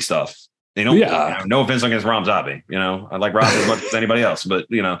Zombie stuff. They don't. No offense against Rob Zombie. I like Rob as much as anybody else, but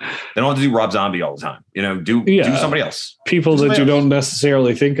they don't have to do Rob Zombie all the time. Do somebody else. People that you don't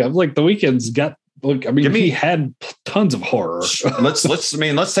necessarily think of, like The Weeknd's got. Look, I mean, he had tons of horror.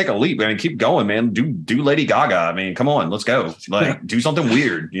 let's take a leap, man. Keep going, man. Do Lady Gaga. I mean, come on, let's go. Like, do something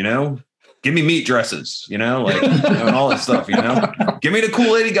weird, Give me meat dresses, and all that stuff, Give me the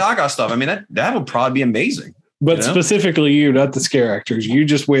cool Lady Gaga stuff. I mean, that would probably be amazing. But specifically you, not the scare actors. You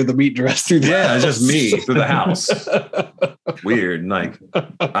just wear the meat dress through the house. It's just me through the house. Weird. Like, I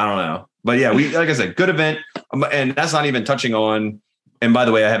don't know. But yeah, like I said, good event. And that's not even touching on. And by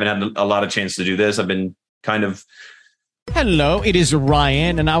the way, I haven't had a lot of chance to do this. I've been kind of. Hello, it is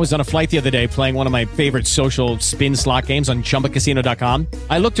Ryan, and I was on a flight the other day playing one of my favorite social spin slot games on ChumbaCasino.com.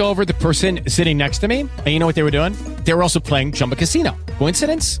 I looked over at the person sitting next to me, and you know what they were doing? They were also playing Chumba Casino.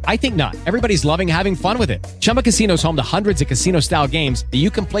 Coincidence? I think not. Everybody's loving having fun with it. Chumba Casino is home to hundreds of casino-style games that you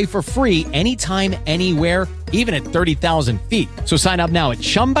can play for free anytime, anywhere, even at 30,000 feet. So sign up now at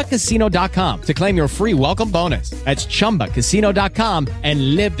ChumbaCasino.com to claim your free welcome bonus. That's ChumbaCasino.com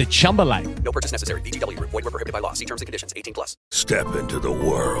and live the Chumba life. No purchase necessary. VGW. Void where prohibited by law. See terms and conditions. 18+. Step into the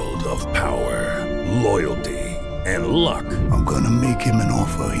world of power, loyalty, and luck. I'm going to make him an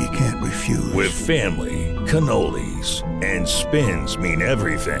offer he can't refuse. With family, cannolis, and spins mean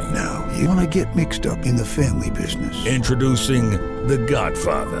everything. Now, you want to get mixed up in the family business. Introducing The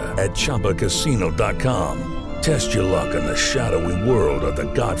Godfather at ChumbaCasino.com. Test your luck in the shadowy world of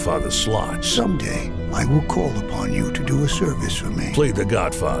The Godfather slot. Someday, I will call upon you to do a service for me. Play The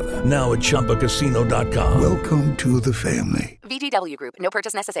Godfather now at ChumbaCasino.com. Welcome to the family. VGW Group. No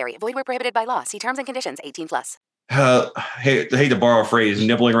purchase necessary. Void where prohibited by law. See terms and conditions. 18+. Hate to borrow a phrase,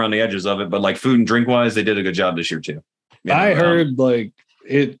 nibbling around the edges of it, but like food and drink wise, they did a good job this year too. I heard like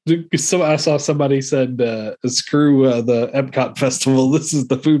it. So I saw somebody said, "Screw the Epcot festival. This is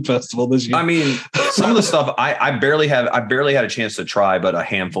the food festival this year." I mean, some of the stuff I barely had a chance to try, but a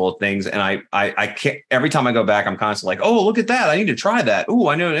handful of things, and I can't. Every time I go back, I'm constantly like, "Oh, look at that! I need to try that. Oh,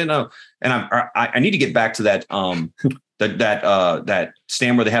 I know, and I need to get back to that that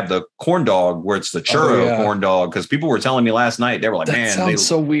stand where they have the corn dog, where it's the churro corn dog, because people were telling me last night, they were like, that man, sounds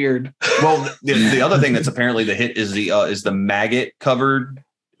so weird. Well, the other thing that's apparently the hit is the maggot covered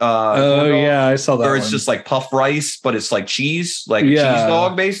I saw that, where it's just like puff rice, but it's like cheese, like a cheese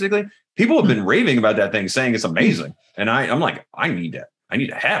dog basically. People have been raving about that thing, saying it's amazing, and I'm like, I need to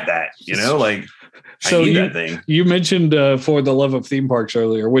have that, like. So you mentioned For the Love of Theme Parks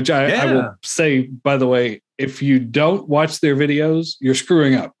earlier, which I will say, by the way, if you don't watch their videos, you're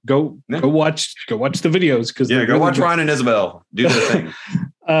screwing up. Go watch the videos, because go watch Ryan and Isabel do their thing.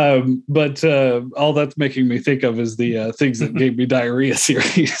 But all that's making me think of is the Things That Gave Me Diarrhea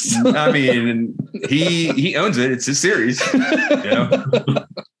series. I mean, he owns it. It's his series.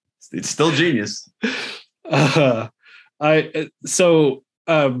 It's still genius.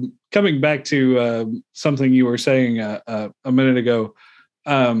 Coming back to something you were saying a minute ago,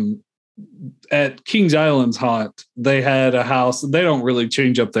 at Kings Island's haunt, they had a house. They don't really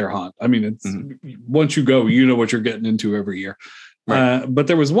change up their haunt. I mean, it's once you go, you know what you're getting into every year. Right. But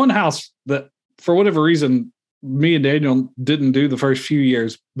there was one house that, for whatever reason, me and Daniel didn't do the first few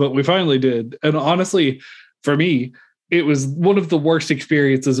years, but we finally did. And honestly, for me, it was one of the worst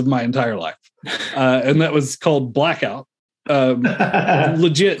experiences of my entire life. And that was called Blackout.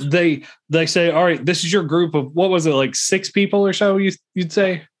 Legit, they say, all right, this is your group of, what was it, like 6 people or so, you'd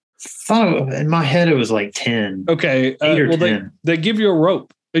say? In my head it was like 10. Okay. 8 or 10. They give you a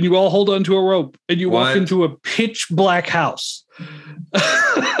rope, and you all hold onto a rope and you walk What? into a pitch black house.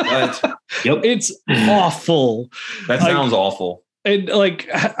 What? Yep. It's awful. That sounds awful. And like,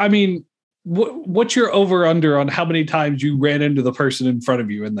 I mean, what's your over under on how many times you ran into the person in front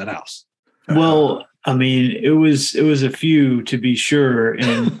of you in that house? Well, I mean, it was a few to be sure,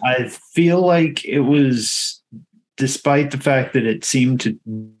 and I feel like it was, despite the fact that it seemed to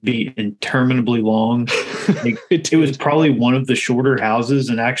be interminably long, like, it was probably one of the shorter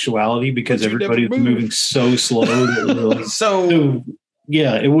houses in actuality because everybody was moving so slow. That it was like, so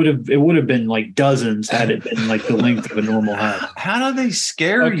yeah, it would have been like dozens had it been like the length of a normal house. How do they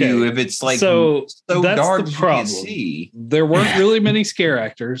scare you if it's like so that's dark the you problem. can't see? There weren't really many scare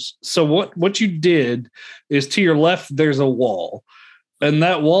actors. So what you did is, to your left there's a wall, and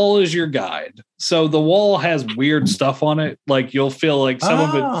that wall is your guide. So the wall has weird stuff on it. Like you'll feel like some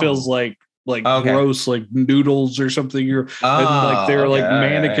of it feels like gross, like noodles or something. And like there are like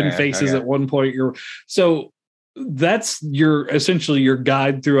mannequin faces at one point. So that's essentially your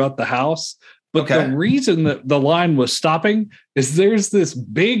guide throughout the house. But the reason that the line was stopping is there's this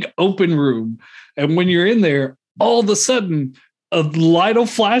big open room. And when you're in there, all of a sudden a light will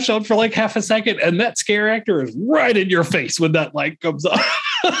flash on for like half a second, and that scare actor is right in your face when that light comes on.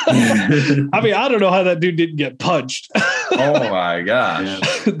 I mean, I don't know how that dude didn't get punched. Oh my gosh.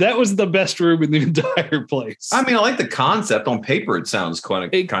 That was the best room in the entire place. I mean, I like the concept. On paper it sounds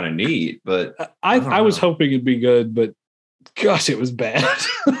kind of neat, but I was hoping it'd be good, but gosh, it was bad.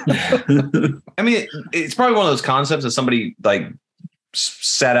 I mean, it's probably one of those concepts that somebody like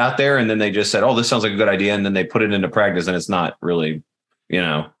sat out there and then they just said, oh, this sounds like a good idea, and then they put it into practice and it's not really,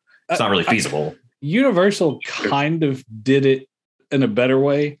 it's not really feasible. Universal kind of did it in a better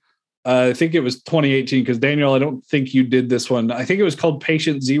way. I think it was 2018, because Daniel, I don't think you did this one. I think it was called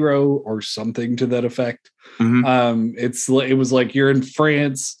Patient Zero or something to that effect. Mm-hmm. It was like you're in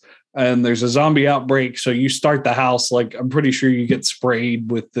France and there's a zombie outbreak. So you start the house, like I'm pretty sure you get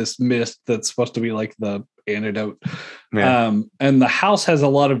sprayed with this mist that's supposed to be like the antidote. Yeah. And the house has a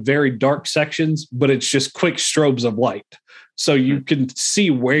lot of very dark sections, but it's just quick strobes of light. So you can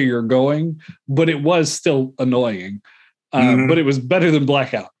see where you're going, but it was still annoying. But it was better than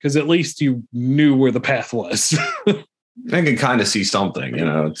blackout, because at least you knew where the path was. I can kind of see something,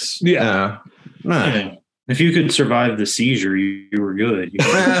 it's If you could survive the seizure, you were good.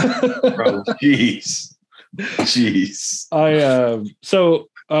 Jeez.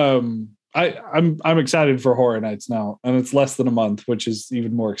 I'm excited for Horror Nights now, and it's less than a month, which is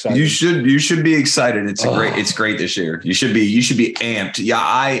even more exciting. You should be excited. It's great this year. You should be amped. Yeah,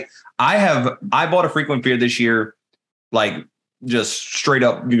 I bought a frequent fear this year, like just straight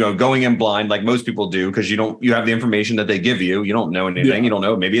up, going in blind like most people do, because you have the information that they give you. You don't know anything. Yeah. You don't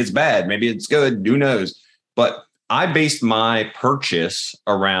know. Maybe it's bad. Maybe it's good. Who knows? But I based my purchase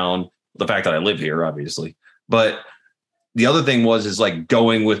around the fact that I live here, obviously. But the other thing is like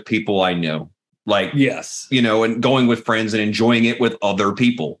going with people I know, like, yes, and going with friends and enjoying it with other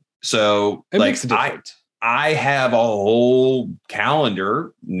people. So it makes a difference. I have a whole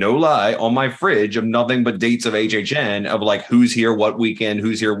calendar, no lie, on my fridge of nothing but dates of HHN of like who's here, what weekend,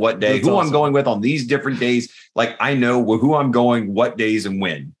 who's here, what day, That's who awesome. I'm going with on these different days. Like I know who I'm going, what days and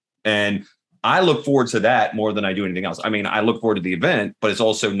when. And I look forward to that more than I do anything else. I mean, I look forward to the event, but it's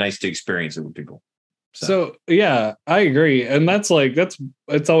also nice to experience it with people. So yeah, I agree. And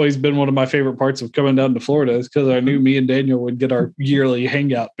it's always been one of my favorite parts of coming down to Florida, is because I knew me and Daniel would get our yearly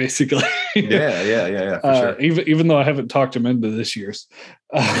hangout, basically. Yeah. For sure. Even though I haven't talked him into this year's.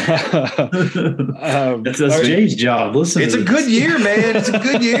 That's Jay's job. Listen, it's a good year, man. It's a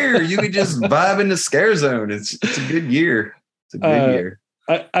good year. You could just vibe in the scare zone. It's a good year. It's a good year.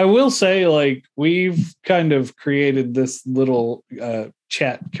 I will say, like, we've kind of created this little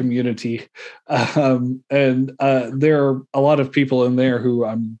chat community, and there are a lot of people in there who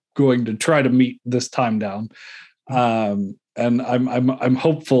I'm going to try to meet this time down, and I'm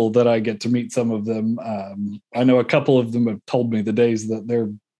hopeful that I get to meet some of them. I know a couple of them have told me the days that they're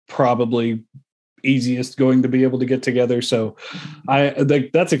probably easiest going to be able to get together. So I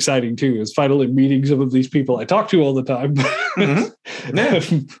think that's exciting too, is finally meeting some of these people I talk to all the time,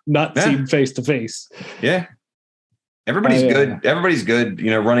 not seen face to face. Yeah. Everybody's good. Everybody's good.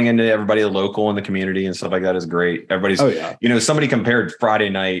 Running into everybody local in the community and stuff like that is great. Everybody's, somebody compared Friday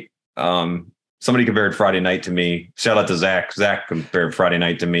night. Somebody compared Friday night to me. Shout out to Zach. Zach compared Friday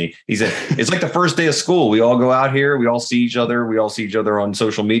night to me. He said, it's like the first day of school. We all go out here. We all see each other. We all see each other on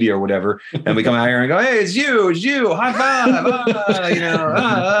social media or whatever. And we come out here and go, hey, it's you. High five.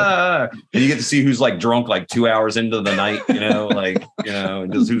 And you get to see who's like drunk, like 2 hours into the night,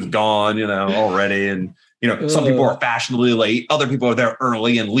 and just who's gone, already. And You know, some people are fashionably late, other people are there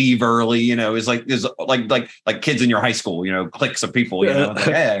early and leave early. You know, it's like there's like kids in your high school. You know, cliques of people. You know, it's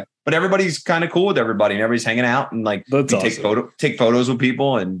like, hey, but everybody's kind of cool with everybody, and everybody's hanging out and like take photos with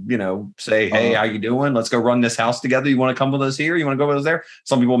people, and you know, say, hey, how you doing? Let's go run this house together. You want to come with us here? You want to go with us there?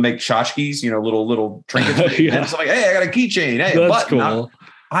 Some people make tchotchkes, you know, little trinkets. And it's like, hey, I got a keychain. Hey, a button. Cool.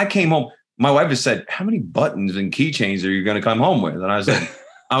 I came home. My wife has said, how many buttons and keychains are you going to come home with? And I was like,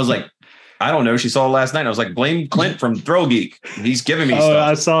 I don't know. She saw it last night. I was like, blame Clint from Throw Geek. He's giving me stuff.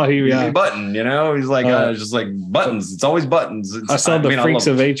 I saw he button, you know, he's like, just like buttons. It's always buttons. I saw the freaks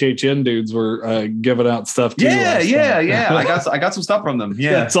of HHN dudes were giving out stuff too. Yeah. I got some stuff from them.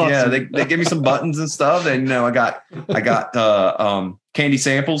 Yeah. That's awesome. Yeah. They gave me some buttons and stuff. And, you know, I got candy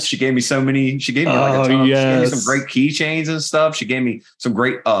samples. She gave me so many. She gave me like a ton. Yes. She gave me some great keychains and stuff. She gave me some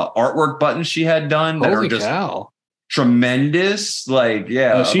great artwork buttons she had done that Holy are just cow. Tremendous. Like,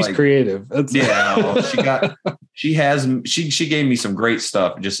 yeah. She's like, creative. She gave me some great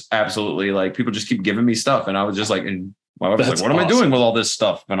stuff. Just absolutely like people just keep giving me stuff. And I was just like, and my wife was like, what am I doing with all this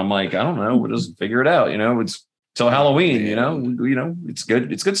stuff? And I'm like, I don't know. We'll just figure it out. You know, it's till Halloween, you know, it's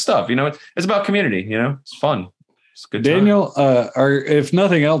good. It's good stuff. You know, it's about community, you know, it's fun. It's good. Daniel, or if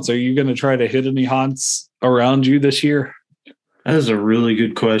nothing else, are you going to try to hit any haunts around you this year? That is a really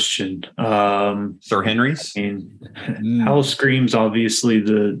good question. Sir Henry's? I mean, Howl-O-Scream's obviously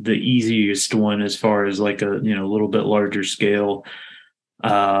the easiest one as far as like a, you know, a little bit larger scale. You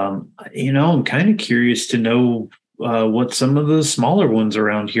know, I'm kind of curious to know what some of the smaller ones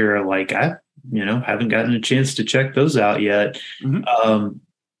around here are like. I, you know, haven't gotten a chance to check those out yet. Mm-hmm.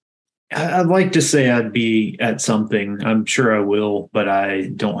 I'd like to say I'd be at something. I'm sure I will, but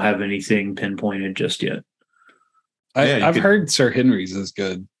I don't have anything pinpointed just yet. I've heard Sir Henry's is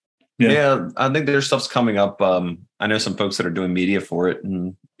good. Yeah, I think their stuff's coming up. I know some folks that are doing media for it,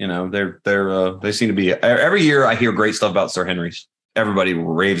 and you know, they seem to be every year. I hear great stuff about Sir Henry's. Everybody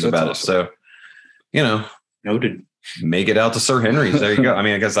raves about it. So, you know, noted. Make it out to Sir Henry's. There you go. I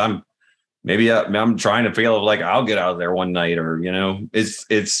mean, I guess I'm trying to feel like I'll get out there one night, or you know, it's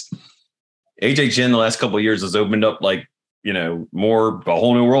HHN the last couple of years has opened up like, you know, a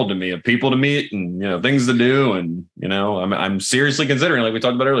whole new world to me of people to meet and, you know, things to do. And, you know, I'm seriously considering, like we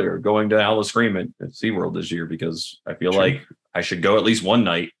talked about earlier, going to Howl-O-Scream at SeaWorld this year, because I feel like I should go at least one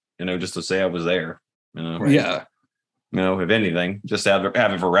night, you know, just to say I was there, you know? Yeah. You know, if anything, just have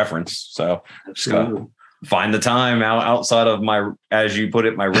it for reference. So just gotta find the time outside of my, as you put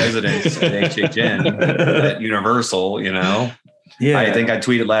it, my residence at HHN at Universal, you know? Yeah. I think I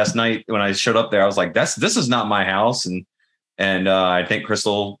tweeted last night when I showed up there, I was like, this is not my house. And I think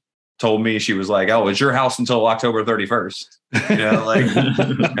Crystal told me, she was like, oh, it's your house until October 31st. You know, like,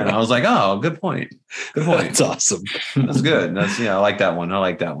 and I was like, oh, good point. Good point. That's awesome. That's good. That's, I like that one.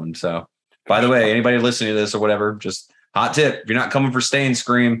 So by the way, anybody listening to this or whatever, just hot tip. If you're not coming for Stay and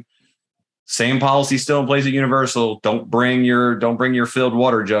Scream, same policy still in place at Universal. Don't bring your filled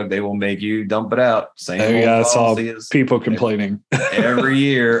water jug. They will make you dump it out. Same. I saw people complaining every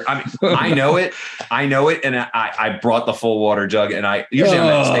year. I mean, I know it, and I brought the full water jug, and I usually I'm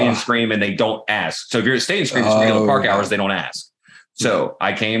at Stay and Scream, and they don't ask. So if you're at Stay and Scream, it's regular park hours, they don't ask. So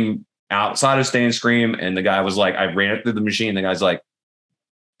I came outside of Stay and Scream, and the guy was like, I ran it through the machine. The guy's like,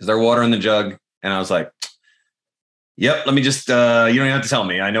 "Is there water in the jug?" And I was like, yep, let me just, you don't even have to tell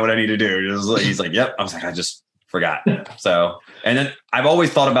me. I know what I need to do. He's like, yep. I was like, I just forgot. So, and then I've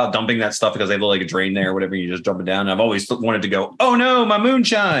always thought about dumping that stuff because they look like a drain there or whatever. You just dump it down. And I've always wanted to go, oh no, my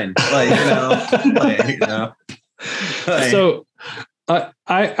moonshine. So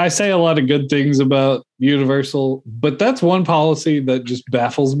I say a lot of good things about Universal, but that's one policy that just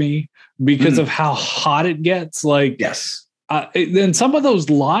baffles me because of how hot it gets. Like, yes. Then some of those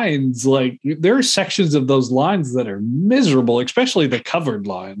lines, like there are sections of those lines that are miserable, especially the covered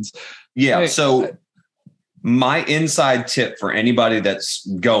lines. Yeah. So my inside tip for anybody that's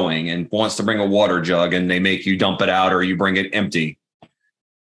going and wants to bring a water jug and they make you dump it out or you bring it empty,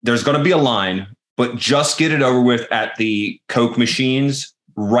 there's going to be a line, but just get it over with at the Coke machines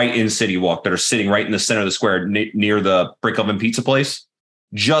right in City Walk that are sitting right in the center of the square near the Brick Oven Pizza place.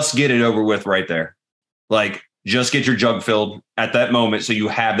 Just get it over with right there. Like, just get your jug filled at that moment so you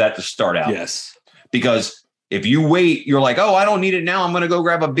have that to start out. Yes. Because if you wait, you're like, oh, I don't need it now. I'm going to go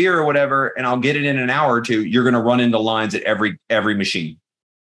grab a beer or whatever, and I'll get it in an hour or two. You're going to run into lines at every machine.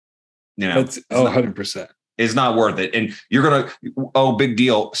 You know, that's 100%. It's not worth it. And you're going to, big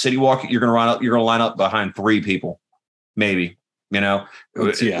deal. City Walk, you're going to line up behind 3 people, maybe, you know,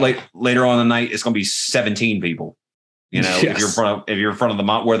 later on in the night, it's going to be 17 people, you know, if you're in front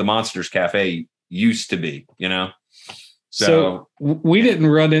of where the Monsters Cafe used to be, you know? So we didn't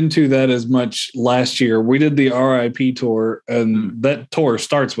run into that as much last year. We did the RIP tour, and that tour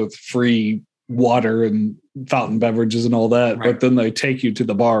starts with free water and fountain beverages and all that. Right. But then they take you to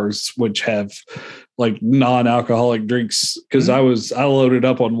the bars, which have like non-alcoholic drinks. Because I loaded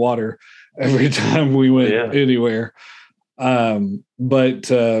up on water every time we went anywhere. And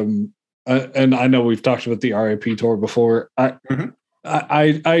I know we've talked about the RIP tour before.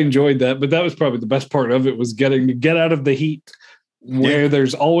 I enjoyed that, but that was probably the best part of it, was getting to get out of the heat where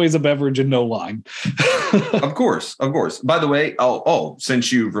there's always a beverage and no line. Of course. By the way,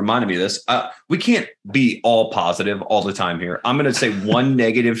 since you reminded me of this, we can't be all positive all the time here. I'm going to say one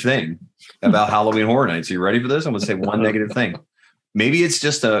negative thing about Halloween Horror Nights. Are you ready for this? I'm going to say one negative thing. Maybe it's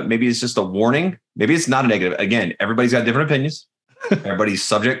just a warning. Maybe it's not a negative. Again, everybody's got different opinions. Everybody's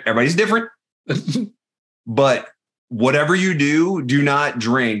subject. Everybody's different. But whatever you do not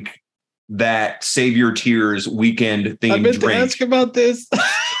drink that Save Your Tears weekend themed I meant drink. to ask about this.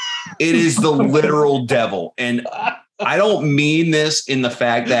 It is the literal devil. And I don't mean this in the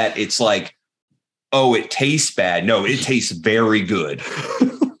fact that it's like, oh, it tastes bad. No, it tastes very good.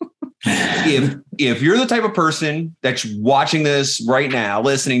 If you're the type of person that's watching this right now,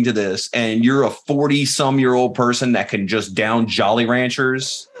 listening to this, and you're a 40-some-year-old person that can just down Jolly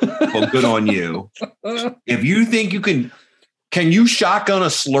Ranchers, well, good on you. If you think you can you shotgun a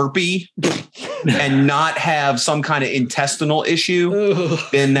Slurpee and not have some kind of intestinal issue,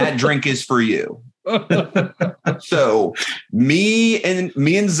 then that drink is for you. So me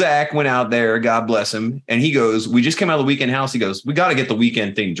and Zach went out there, God bless him, and he goes, we just came out of the Weekend House. He goes, we got to get the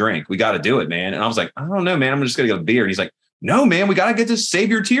weekend thing drink. We got to do it, man. And I was like, I don't know, man. I'm just gonna get a beer. And he's like, no, man, we got to get this Save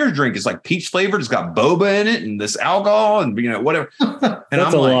Your Tears drink. It's like peach flavored. It's got boba in it and this alcohol and whatever. And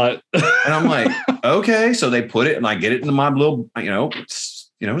that's a lot. And I'm like, okay. So they put it, and I get it into my little, it's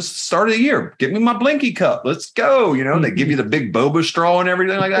the start of the year. Give me my Blinky cup. Let's go. They give you the big boba straw and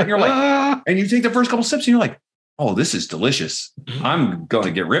everything like that. And you're like, and you take the first couple sips and you're like, oh, this is delicious. I'm going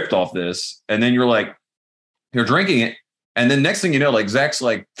to get ripped off this. And then you're drinking it. And then next thing you know, like Zach's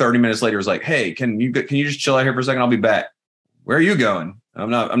like 30 minutes later is like, hey, can you just chill out here for a second? I'll be back. Where are you going?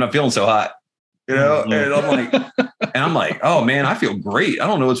 I'm not feeling so hot, And I'm like, oh man, I feel great. I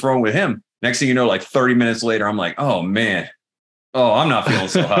don't know what's wrong with him. Next thing you know, like 30 minutes later, I'm like, oh man, I'm not feeling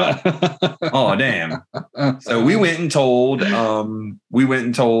so hot. Oh, damn. So we went and told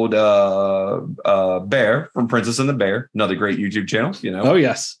Bear from Princess and the Bear, another great YouTube channel, Oh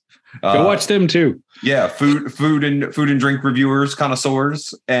yes. Go watch them too. Yeah. Food and drink reviewers,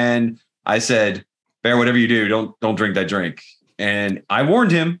 connoisseurs. And I said, Bear, whatever you do, don't drink that drink. And I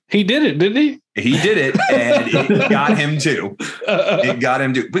warned him. He did it, didn't he? He did it, and it got him too. It got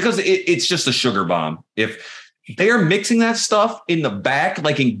him too, because it's just a sugar bomb. If they are mixing that stuff in the back,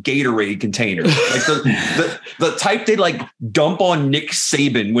 like in Gatorade containers, like the type they like dump on Nick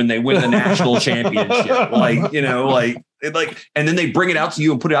Saban when they win the national championship, and then they bring it out to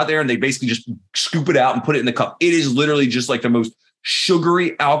you and put it out there, and they basically just scoop it out and put it in the cup. It is literally just like the most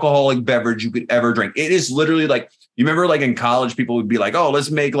sugary alcoholic beverage you could ever drink. It is literally like, you remember like in college, people would be like, oh, let's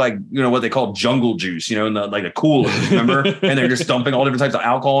make like, what they call jungle juice, in the like a cooler, remember? And they're just dumping all different types of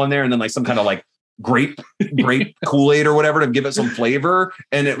alcohol in there, and then like some kind of like grape Kool-Aid or whatever to give it some flavor.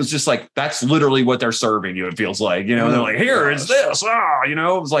 And it was just like, that's literally what they're serving you, it feels like, and they're like, here is this, it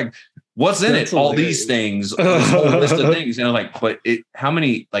was like, what's in it? All these things, this whole list of things. And I'm like, but how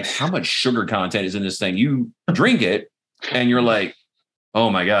much sugar content is in this thing? You drink it and you're like, oh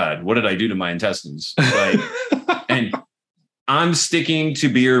my God, what did I do to my intestines? Like, and I'm sticking to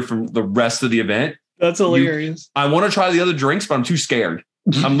beer from the rest of the event. That's hilarious. I want to try the other drinks, but I'm too scared.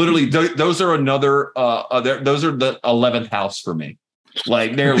 I'm literally, those are another, those are the 11th house for me.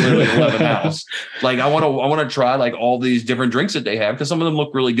 Like they're literally 11th house. Like I want to try like all these different drinks that they have, because some of them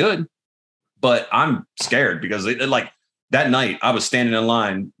look really good, but I'm scared because like that night I was standing in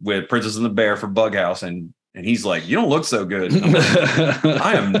line with Princess and the Bear for Bug House, and he's like, you don't look so good. I'm like,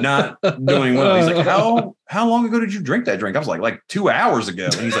 I am not doing well. He's like, how long ago did you drink that drink? I was like 2 hours ago.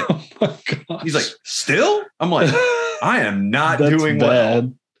 And he's like, he's like, still? I'm like, I am not doing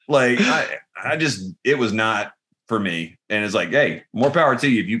bad. Well. Like I just, it was not for me. And it's like, hey, more power to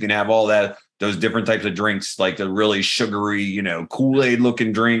you if you can have all that, those different types of drinks, like the really sugary, Kool-Aid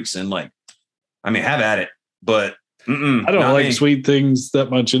looking drinks, and like, I mean, have at it. But I don't like sweet things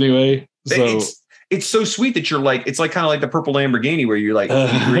that much anyway. So it's so sweet that you're like, it's like kind of like the purple Lamborghini where you're like,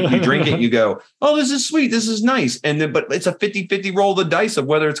 you drink it and you go, oh, this is sweet. This is nice. And then, but it's a 50-50 roll of the dice of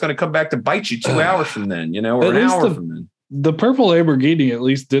whether it's going to come back to bite you 2 hours from then, or an hour from then. The purple Lamborghini at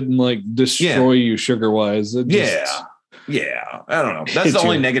least didn't like destroy you sugar wise. Yeah. I don't know. That's the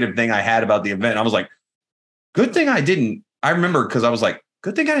only negative thing I had about the event. I was like, Good thing I didn't. I remember because I was like,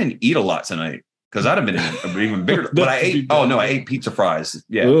 good thing I didn't eat a lot tonight because I'd have been even bigger. But I ate. Oh no, I ate pizza fries.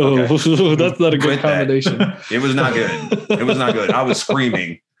 Yeah, okay. That's not a good combination. It was not good. It was not good. I was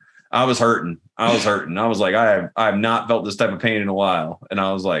screaming. I was hurting. I was like, I have not felt this type of pain in a while, and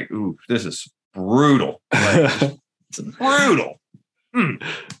I was like, ooh, this is brutal. Like, it's brutal.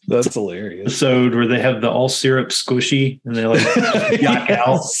 That's hilarious. So where they have the all syrup squishy and they like yak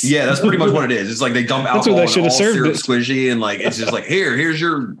out. Yeah, that's pretty much what it is. It's like they dump alcohol and all syrup squishy, and like it's just like here's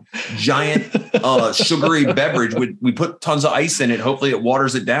your giant sugary beverage. We put tons of ice in it. Hopefully, it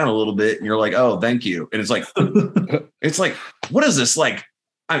waters it down a little bit, and you're like, oh, thank you. And it's like, what is this like?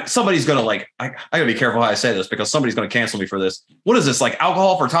 Somebody's gonna like. I gotta be careful how I say this because somebody's gonna cancel me for this. What is this, like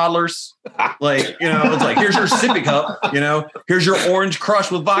alcohol for toddlers? Like, it's like here's your sippy cup. Here's your orange crush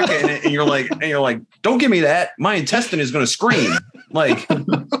with vodka in it, and you're like, don't give me that. My intestine is gonna scream. Like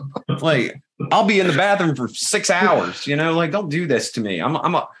I'll be in the bathroom for 6 hours. Like don't do this to me. I'm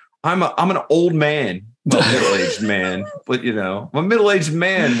an old man, middle-aged man, but I'm a middle-aged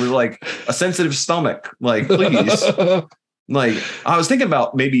man with like a sensitive stomach. Like please. Like I was thinking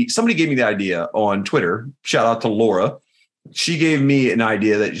about maybe somebody gave me the idea on Twitter. Shout out to Laura. She gave me an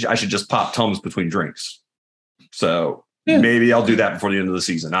idea that I should just pop Tums between drinks. So maybe I'll do that before the end of the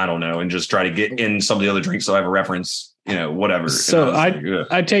season. I don't know. And just try to get in some of the other drinks. So I have a reference, whatever. So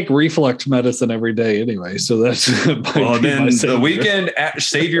I take reflux medicine every day anyway. So that's well, then the weekend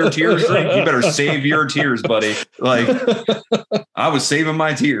save your tears drink. You better save your tears, buddy. Like I was saving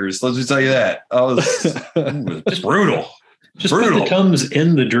my tears. Let's just tell you that. It was brutal. Just put the Tums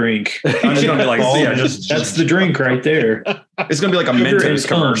in the drink. I'm just gonna be like, that's the drink right there. It's gonna be like a Mentos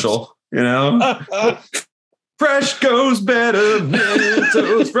commercial, Fresh goes better,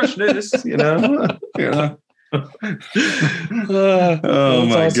 Mentos freshness, Oh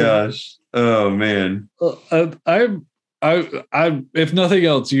my gosh. Oh man. I if nothing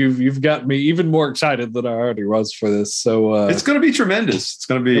else, you've got me even more excited than I already was for this. So it's going to be tremendous. It's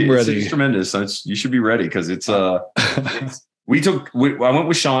going to be it's tremendous. You should be ready because it's I went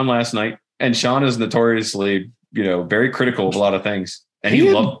with Sean last night, and Sean is notoriously very critical of a lot of things, and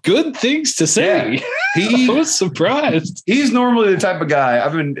he loved good things to say. Yeah. I was surprised. He's normally the type of guy.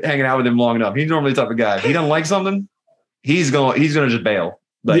 I've been hanging out with him long enough. He's normally the type of guy. If he doesn't like something, he's gonna just bail.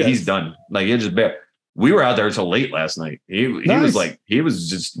 Like he's done. Like he'll just bail. We were out there until late last night. He was like, we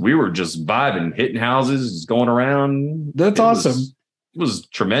were just vibing, hitting houses, just going around. That's awesome. It was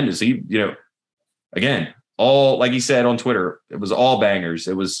tremendous. He, again, all, like he said on Twitter, it was all bangers.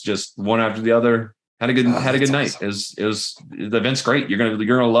 It was just one after the other. Had a good night. Awesome. It was the event's great. You're going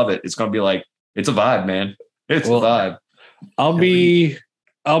to love it. It's going to be like, it's a vibe, man. It's a vibe. I'll be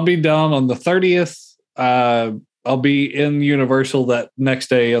down on the 30th. I'll be in Universal that next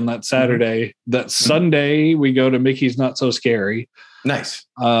day on that Saturday. Mm-hmm. That Sunday, we go to Mickey's Not So Scary. Nice.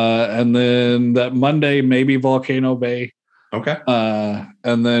 And then that Monday, maybe Volcano Bay. Okay.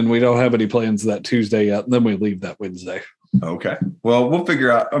 And then we don't have any plans that Tuesday yet. And then we leave that Wednesday. Okay. Well, we'll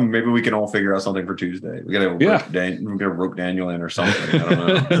figure out. Maybe we can all figure out something for Tuesday. We got to rope Daniel in or something. I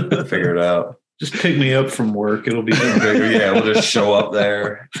don't know. Figure it out. Just pick me up from work. It'll be good. Yeah, we'll just show up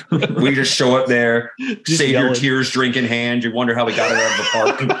there. We just show up there, save your tears, drink in hand. You wonder how we got it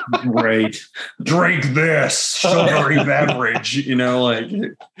out of the park. Right. Drink this sugary beverage, and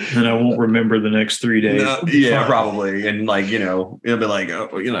I won't remember the next 3 days. No, probably. And it'll be like,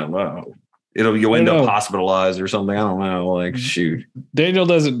 wow. You'll end up hospitalized or something. I don't know. Like, shoot. Daniel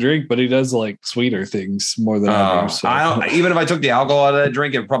doesn't drink, but he does like sweeter things more than I do. So. Even if I took the alcohol out of that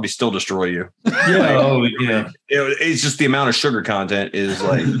drink, it would probably still destroy you. Yeah. Oh, yeah. It's just the amount of sugar content is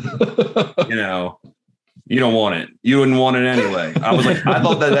like, you don't want it. You wouldn't want it anyway. I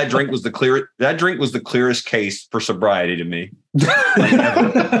thought that drink was the clearest. That drink was the clearest case for sobriety to me. Like,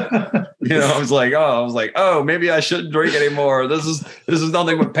 ever. I was like, oh, maybe I shouldn't drink anymore. This is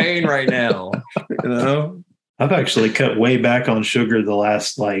nothing but pain right now. I've actually cut way back on sugar the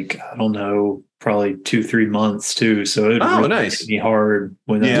last, I don't know, probably 2-3 months too. So it really nice. Me hard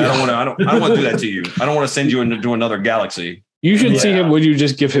when I don't want to do that to you. I don't want to send you into another galaxy. You should see him when you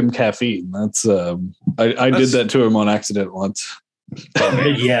just give him caffeine. That's I did that to him on accident once.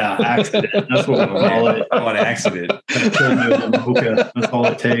 Accident. That's what we call it. On accident. That's all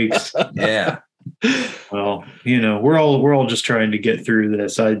it takes. Yeah. Well, we're all just trying to get through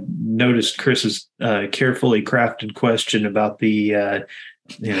this. I noticed Chris's carefully crafted question about the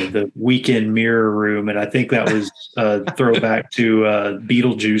the weekend mirror room, and I think that was a throwback to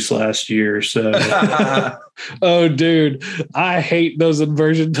Beetlejuice last year. So, oh, dude, I hate those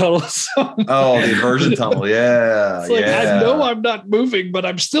inversion tunnels. Oh, the inversion tunnel, yeah, It's like, I know I'm not moving, but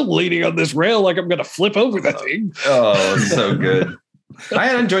I'm still leaning on this rail like I'm going to flip over the thing. Oh, it's so good. I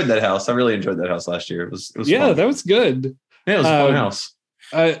had enjoyed that house. I really enjoyed that house last year. It was fun. That was good. Yeah, it was a fun house.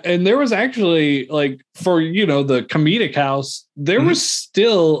 And there was actually, like, for the comedic house, there was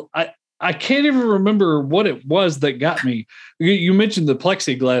still I can't even remember what it was that got me. You mentioned the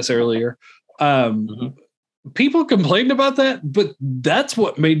plexiglass earlier. People complained about that, but that's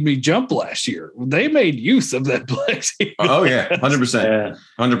what made me jump last year. They made use of that plexiglass. Oh yeah, 100%,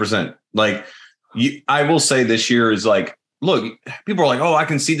 100%. Like, I will say this year is like, look, people are like, oh, I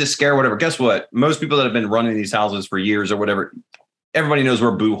can see the scare, whatever. Guess what? Most people that have been running these houses for years or whatever, everybody knows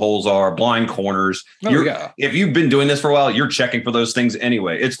where boo holes are, blind corners. If you've been doing this for a while, you're checking for those things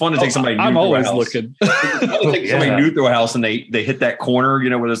anyway. It's fun to take somebody new. I'm always looking. It's fun to take somebody new through a house and they hit that corner,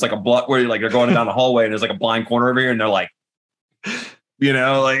 where there's like a block where like they're going down the hallway and there's like a blind corner over here and they're like, you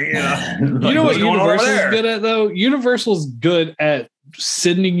know what Universal's good at though? Universal's good at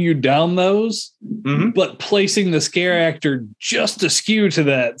sending you down those, but placing the scare actor just askew to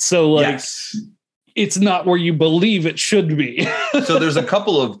that. So like, it's not where you believe it should be. So there's a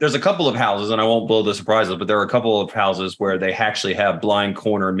couple of houses, and I won't blow the surprises, but there are a couple of houses where they actually have blind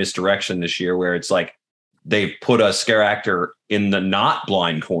corner misdirection this year, where it's like they've put a scare actor in the not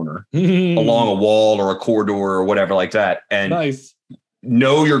blind corner along a wall or a corridor or whatever like that. And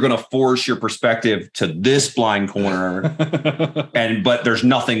know you're going to force your perspective to this blind corner, but there's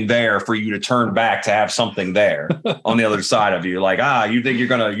nothing there for you to turn back to have something there on the other side of you. Like, you think you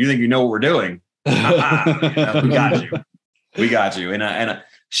know what we're doing. We got you. And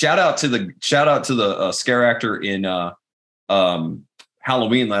shout out to the scare actor in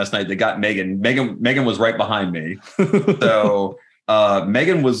Halloween last night that got Megan. Megan was right behind me. So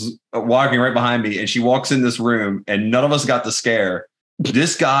Megan was walking right behind me, and she walks in this room, and none of us got the scare.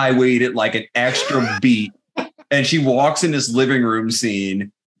 This guy waited like an extra beat, and she walks in this living room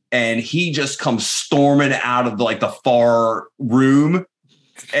scene, and he just comes storming out of the far room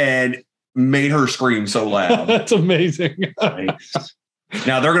and made her scream so loud. That's amazing.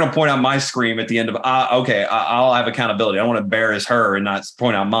 Now they're going to point out my scream at the end of, okay, I'll have accountability. I don't want to embarrass her and not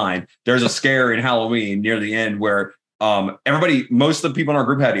point out mine. There's a scare in Halloween near the end where most of the people in our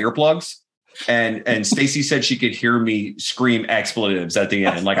group had earplugs, and Stacy said she could hear me scream expletives at the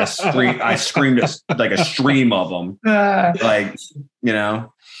end. Like a scream, I screamed like a stream of them.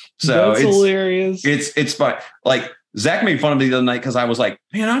 So that's hilarious. It's fun. Like Zach made fun of me the other night because I was like,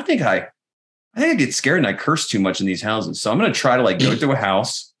 man, I think I get scared and I curse too much in these houses. So I'm going to try to go through a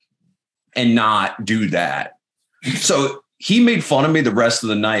house and not do that. So he made fun of me the rest of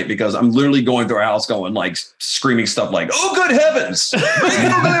the night because I'm literally going through a house going screaming stuff like, oh, good heavens.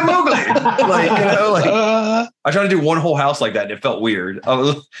 I tried to do one whole house like that and it felt weird. I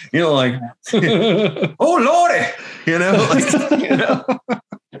was, oh, Lordy,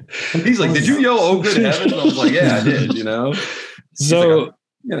 He's like, did you yell, oh, good heavens? I was like, yeah, I did, So,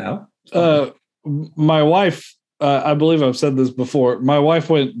 my wife, I believe I've said this before. My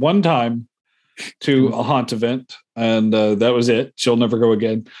wife went one time to a haunt event, and that was it. She'll never go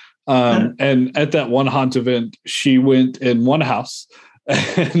again. And at that one haunt event, she went in one house,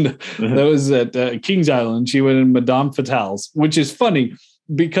 and that was at Kings Island. She went in Madame Fatale's, which is funny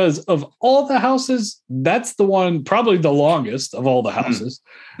because of all the houses, that's the one probably the longest of all the houses,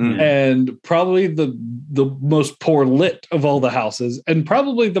 and probably the most poor lit of all the houses, and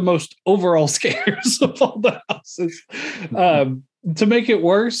probably the most overall scares of all the houses. To make it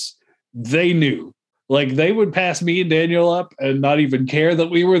worse, they knew. Like, they would pass me and Daniel up and not even care that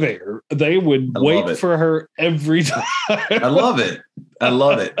we were there. They would wait for her every time. I love it.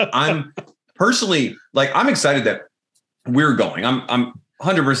 I'm personally, I'm excited that we're going. I'm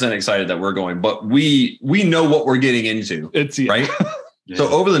 100% excited that we're going, but we know what we're getting into. Right. Yeah. So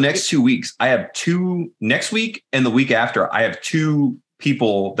over the next 2 weeks, I have next week and the week after, I have 2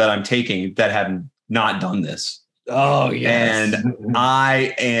 people that I'm taking that have not done this. Oh, yes. And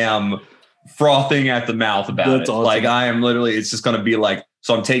I am frothing at the mouth about it. Awesome. Like, I am literally, it's just going to be like,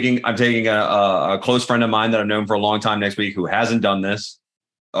 so I'm taking a close friend of mine that I've known for a long time next week who hasn't done this.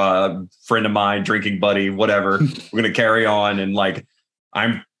 Friend of mine, drinking buddy, whatever. We're going to carry on. And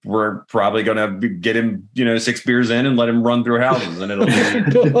we're probably going to get him, 6 beers in and let him run through houses, and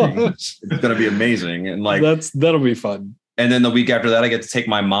it's going to be amazing. And that'll be fun. And then the week after that, I get to take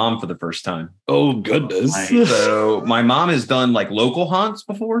my mom for the first time. Oh, goodness. So my mom has done local haunts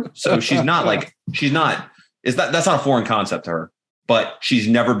before. So she's not that's not a foreign concept to her. but she's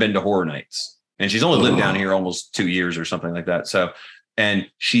never been to Horror Nights. And she's only lived down here almost 2 years or something like that. So, and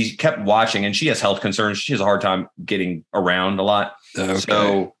she kept watching, and she has health concerns. She has a hard time getting around a lot. Okay.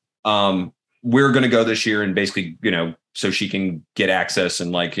 So we're going to go this year and basically, so she can get access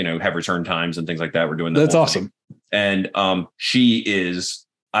and have return times and things like that. We're doing that. That's awesome. And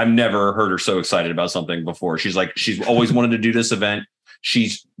I've never heard her so excited about something before. She's always wanted to do this event.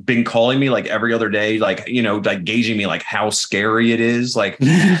 She's been calling me every other day, gauging me how scary it is. And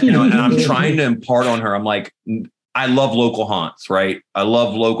I'm trying to impart on her. I'm like, I love local haunts, right? I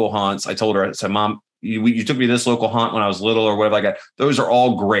love local haunts. I told her, I said, Mom, you took me to this local haunt when I was little or whatever like that. Those are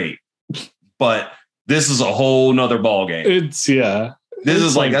all great, but this is a whole nother ball game. This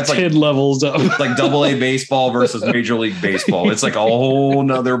is that's 10 levels up. It's like AA baseball versus Major League Baseball. It's like a whole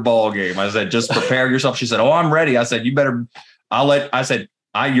nother ball game. I said, just prepare yourself. She said, oh, I'm ready. I said, you better.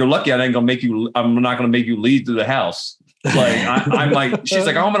 You're lucky. I'm not going to make you lead through the house. She's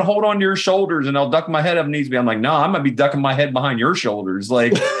like, I'm going to hold on to your shoulders and I'll duck my head up needs to be. I'm like, no, I'm going to be ducking my head behind your shoulders.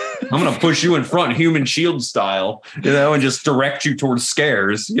 I'm going to push you in front, human shield style, and just direct you towards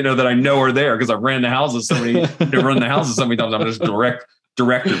scares, that I know are there because I've run the houses so many times. I'm just direct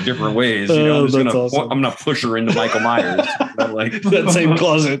her different ways. I'm going to push her into Michael Myers. That same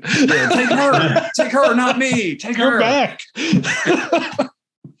closet. Yeah, take her, not me. Take her back.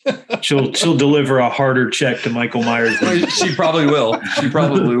 She'll deliver a harder check to Michael Myers. She probably will.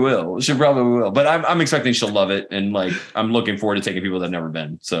 But I'm expecting she'll love it, and I'm looking forward to taking people that've never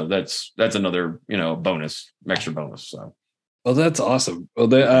been. So that's another extra bonus. So, well, that's awesome. Well,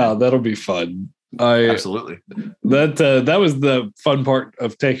 that'll be fun. Absolutely. That was the fun part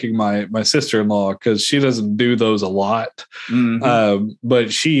of taking my sister-in-law, because she doesn't do those a lot. Mm-hmm.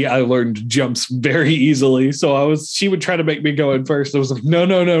 But I learned jumps very easily. So she would try to make me go in first. I was like,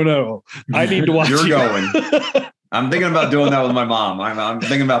 no. I need to watch You're going. I'm thinking about doing that with my mom. I'm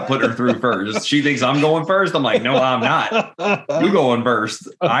thinking about putting her through first. She thinks I'm going first. I'm like, no, I'm not. You going first.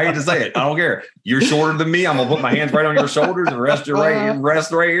 I hate to say it. I don't care. You're shorter than me. I'm gonna put my hands right on your shoulders and rest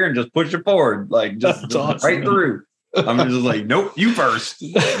right here and just push it forward. Just awesome. Right through. I'm just like, nope, you first.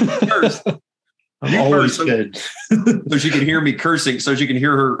 I'm always good. So she can hear me cursing. So she can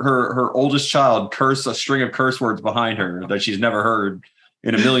hear her oldest child curse a string of curse words behind her that she's never heard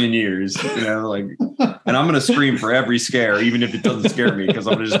in a million years, and I'm going to scream for every scare, even if it doesn't scare me, because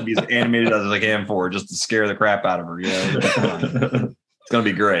I'm going to just be as animated as I can for her, just to scare the crap out of her. It's going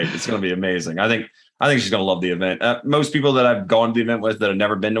to be great. It's going to be amazing. I think she's going to love the event. Most people that I've gone to the event with that have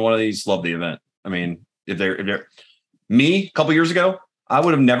never been to one of these love the event. I mean, if they're me a couple years ago, I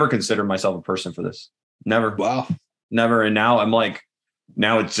would have never considered myself a person for this. Never. Wow. Never. And now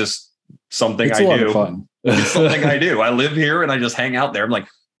now it's just something I do. It's a lot of fun. It's something I do. I live here and I just hang out there. I'm like,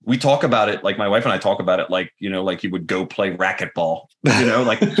 we talk about it. My wife and I talk about it you would go play racquetball.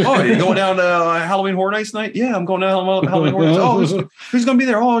 Oh, you're going down to Halloween Horror Nights night? Yeah, I'm going to Halloween Horror Nights. Oh, who's going to be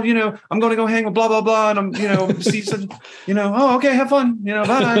there? Oh, I'm going to go hang with blah, blah, blah. And I'm, see, oh, okay, have fun. Bye.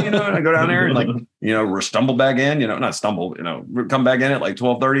 And I go down there and stumble back in, not stumble, come back in at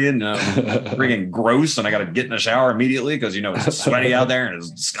 12:30 and freaking gross. And I got to get in the shower immediately because, it's sweaty out there and it's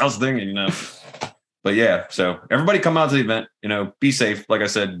disgusting. And, but yeah, so everybody come out to the event, be safe. Like I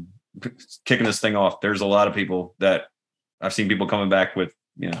said, kicking this thing off, there's a lot of people that I've seen people coming back with,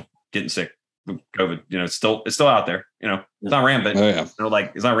 getting sick with COVID, it's still out there, it's not rampant. Oh, yeah.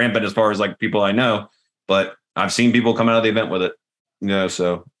 It's not rampant as far as people I know, but I've seen people come out of the event with it,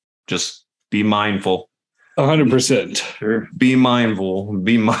 so just be mindful. 100%. Sure. Be mindful.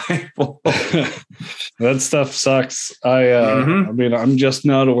 That stuff sucks. I mean, I'm just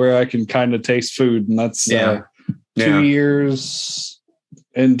now to where I can kind of taste food, and that's 2 years.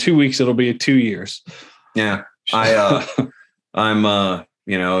 In 2 weeks, it'll be 2 years. Yeah. It's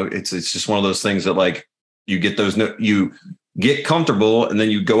just one of those things that you get you get comfortable and then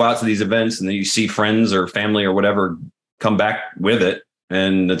you go out to these events and then you see friends or family or whatever come back with it.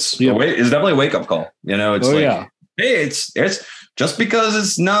 And it's definitely a wake up call. Hey, it's just because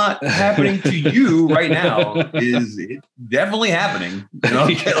it's not happening to you right now is it definitely happening.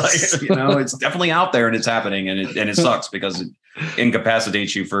 It's definitely out there and it's happening and it sucks because it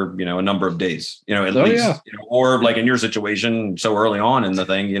incapacitates you for a number of days. At least, or in your situation, so early on in the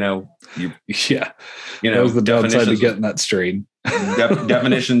thing, that was the downside to getting that strain.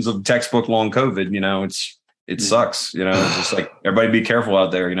 Definitions of textbook long COVID. It sucks, it's just everybody be careful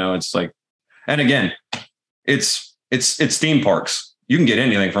out there. It's and again, it's theme parks, you can get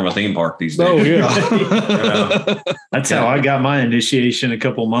anything from a theme park these days. Oh yeah. That's how I got my initiation a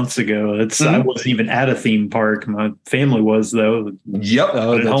couple months ago. I wasn't even at a theme park. My family was though. Yep.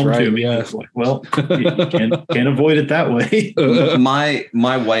 Put it home to me. Yeah. Like, well, you can't avoid it that way. My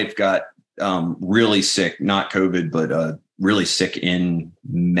wife got really sick, not COVID, but really sick in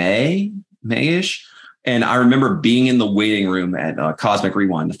May-ish. And I remember being in the waiting room at Cosmic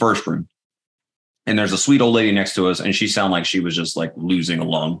Rewind, the first room. And there's a sweet old lady next to us, and she sounded like she was just like losing a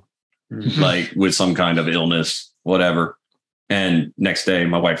lung, like with some kind of illness, whatever. And next day,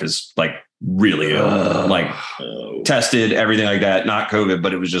 my wife is like really ill, like tested, everything like that. Not COVID,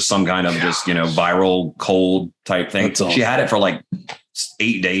 but it was just some kind of just, viral cold type thing. Awesome. She had it for like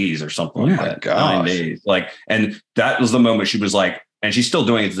 8 days or something like that. Gosh. 9 days. And that was the moment she was like, and she's still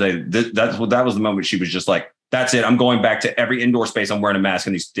doing it today. That was the moment she was just like, that's it. I'm going back to every indoor space. I'm wearing a mask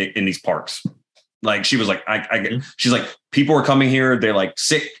in these parks. Like she was like, she's like, people are coming here. They're like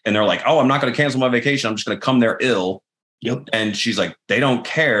sick. And they're like, oh, I'm not going to cancel my vacation. I'm just going to come there ill. Yep. And she's like, they don't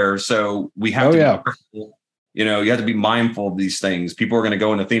care. So we have to, be careful. You have to be mindful of these things. People are going to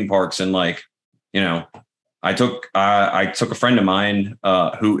go into theme parks and like, I took a friend of mine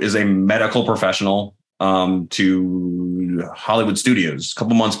who is a medical professional to Hollywood Studios a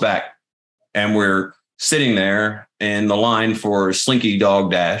couple months back. And we're sitting there in the line for Slinky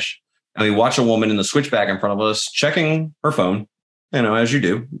Dog Dash. And we watch a woman in the switchback in front of us checking her phone, as you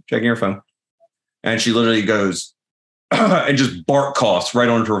do, checking her phone. And she literally goes and just bark coughs right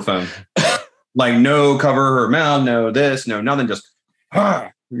onto her phone. Like no cover her mouth, no this, no nothing, just,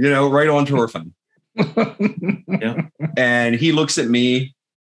 right onto her phone. Yeah. And he looks at me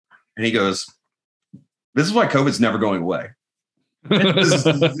and he goes, this is why COVID's never going away. This is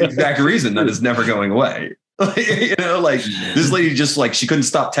the exact reason that it's never going away. This lady just like she couldn't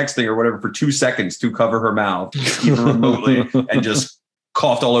stop texting or whatever for 2 seconds to cover her mouth, even remotely, and just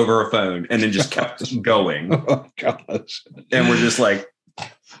coughed all over her phone and then just kept going. Oh gosh. And we're just like,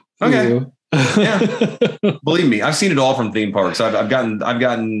 okay. Yeah. Believe me, I've seen it all from theme parks. I've gotten, I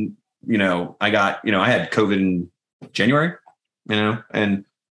had COVID in January, and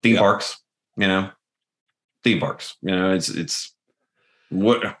theme parks, it's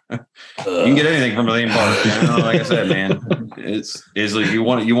what you can get anything from a theme park. Like I said, man, it's like you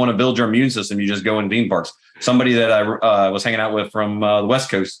want to build your immune system. You just go in theme parks. Somebody that I was hanging out with from the West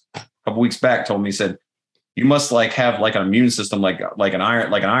Coast a couple weeks back told me, said, you must like have like an immune system, like an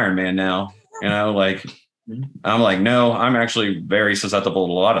Iron Man now, I'm like, no, I'm actually very susceptible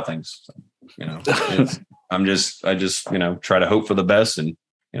to a lot of things. So, I just, try to hope for the best and,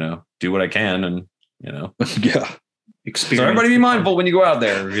 do what I can. And, yeah. So everybody be mindful when you go out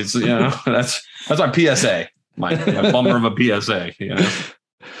there. It's, that's my PSA, my bummer of a PSA,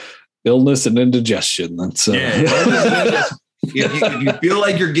 Illness and indigestion. That's if you feel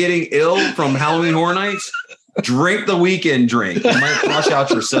like you're getting ill from Halloween Horror Nights, drink the weekend drink. It might flush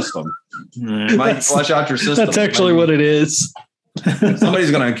out your system. That's actually what it is.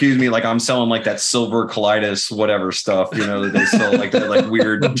 Somebody's going to accuse me like I'm selling like that silver colitis, whatever stuff, that they sell like that like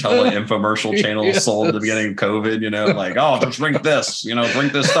weird tele infomercial channel sold at the beginning of COVID, like, oh, just drink this,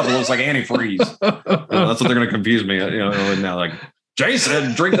 drink this stuff. It looks like antifreeze. That's what they're going to confuse me, and now like,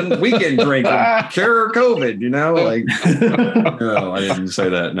 Jason, drink the weekend drink and cure COVID, like, no, I didn't say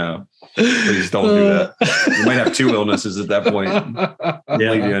that. No, please don't do that. You might have 2 illnesses at that point.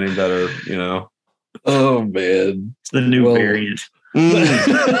 Yeah. Leave you any better, Oh man, it's the new variant.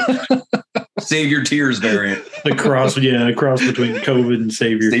 Save your tears variant. The cross between COVID and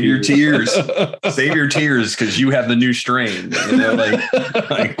save your tears. Save your tears because you have the new strain.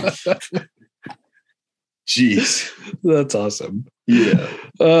 Jeez, that's awesome. Yeah.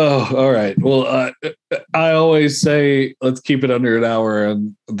 Oh, all right. Well, I always say let's keep it under an hour,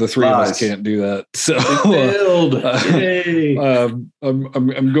 and the 3 of us can't do that. So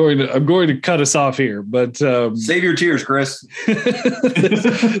I'm going to cut us off here. But save your tears, Chris.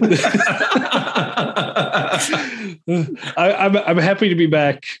 I'm happy to be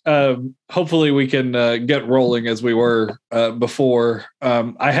back. Hopefully we can get rolling as we were before.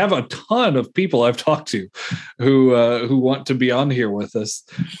 I have a ton of people I've talked to who want to be on here with us.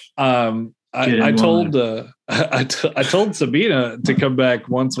 I told Sabina to come back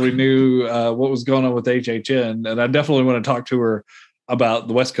once we knew what was going on with HHN, and I definitely want to talk to her about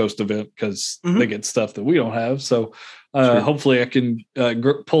the West Coast event because they get stuff that we don't have. So hopefully I can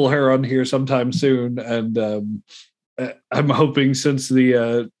pull her on here sometime soon. And I'm hoping since she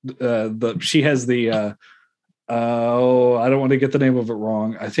has the Oh, I don't want to get the name of it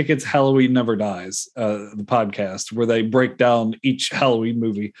wrong. I think it's Halloween Never Dies, the podcast, where they break down each Halloween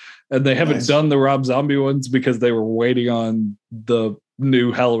movie. And they haven't done the Rob Zombie ones because they were waiting on the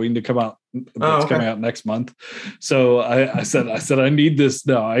new Halloween to come out. That's coming out next month. So I said I need this.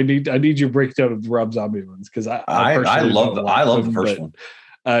 No, I need your breakdown of the Rob Zombie ones because I love the first one.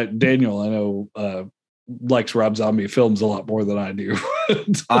 Daniel, I know, likes Rob Zombie films a lot more than I do.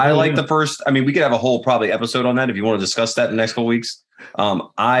 I like the first. I mean, we could have a whole probably episode on that if you want to discuss that in the next couple weeks.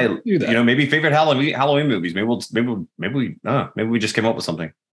 Maybe favorite Halloween movies. Maybe we just came up with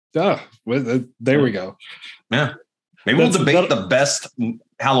something. There we go. Yeah. Maybe we'll debate the best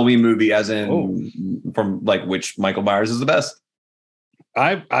Halloween movie, as in from like which Michael Myers is the best.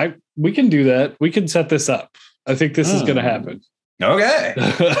 We can do that. We can set this up. I think this is going to happen. Okay.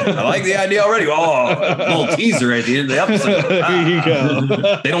 I like the idea already. Oh, a little teaser at the end of the episode. There you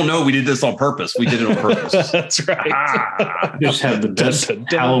go. They don't know we did this on purpose. We did it on purpose. That's right. Just have the best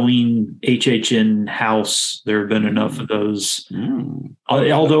Halloween HHN house. There have been enough of those.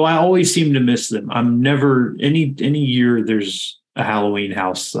 Although I always seem to miss them. I'm never any year there's a Halloween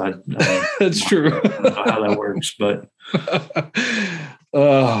house. That's true. I don't know how that works, but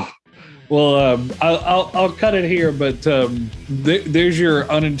well, I'll cut it here, but there's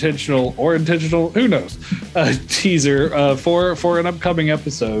your unintentional or intentional, who knows, teaser for an upcoming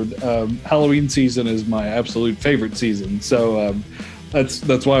episode. Halloween season is my absolute favorite season, so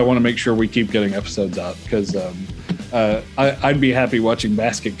that's why I want to make sure we keep getting episodes out, because I'd be happy watching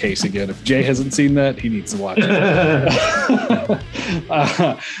Basket Case again. If Jay hasn't seen that, he needs to watch it.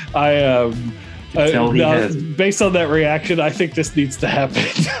 Based on that reaction, I think this needs to happen.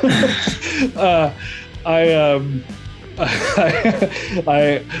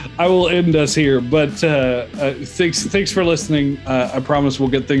 I will end us here, but thanks for listening. I promise we'll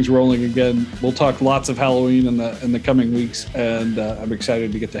get things rolling again. We'll talk lots of Halloween in the coming weeks, and I'm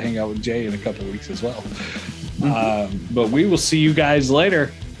excited to get to hang out with Jay in a couple of weeks as well. But we will see you guys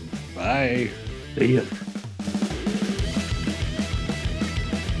later. Bye. See ya.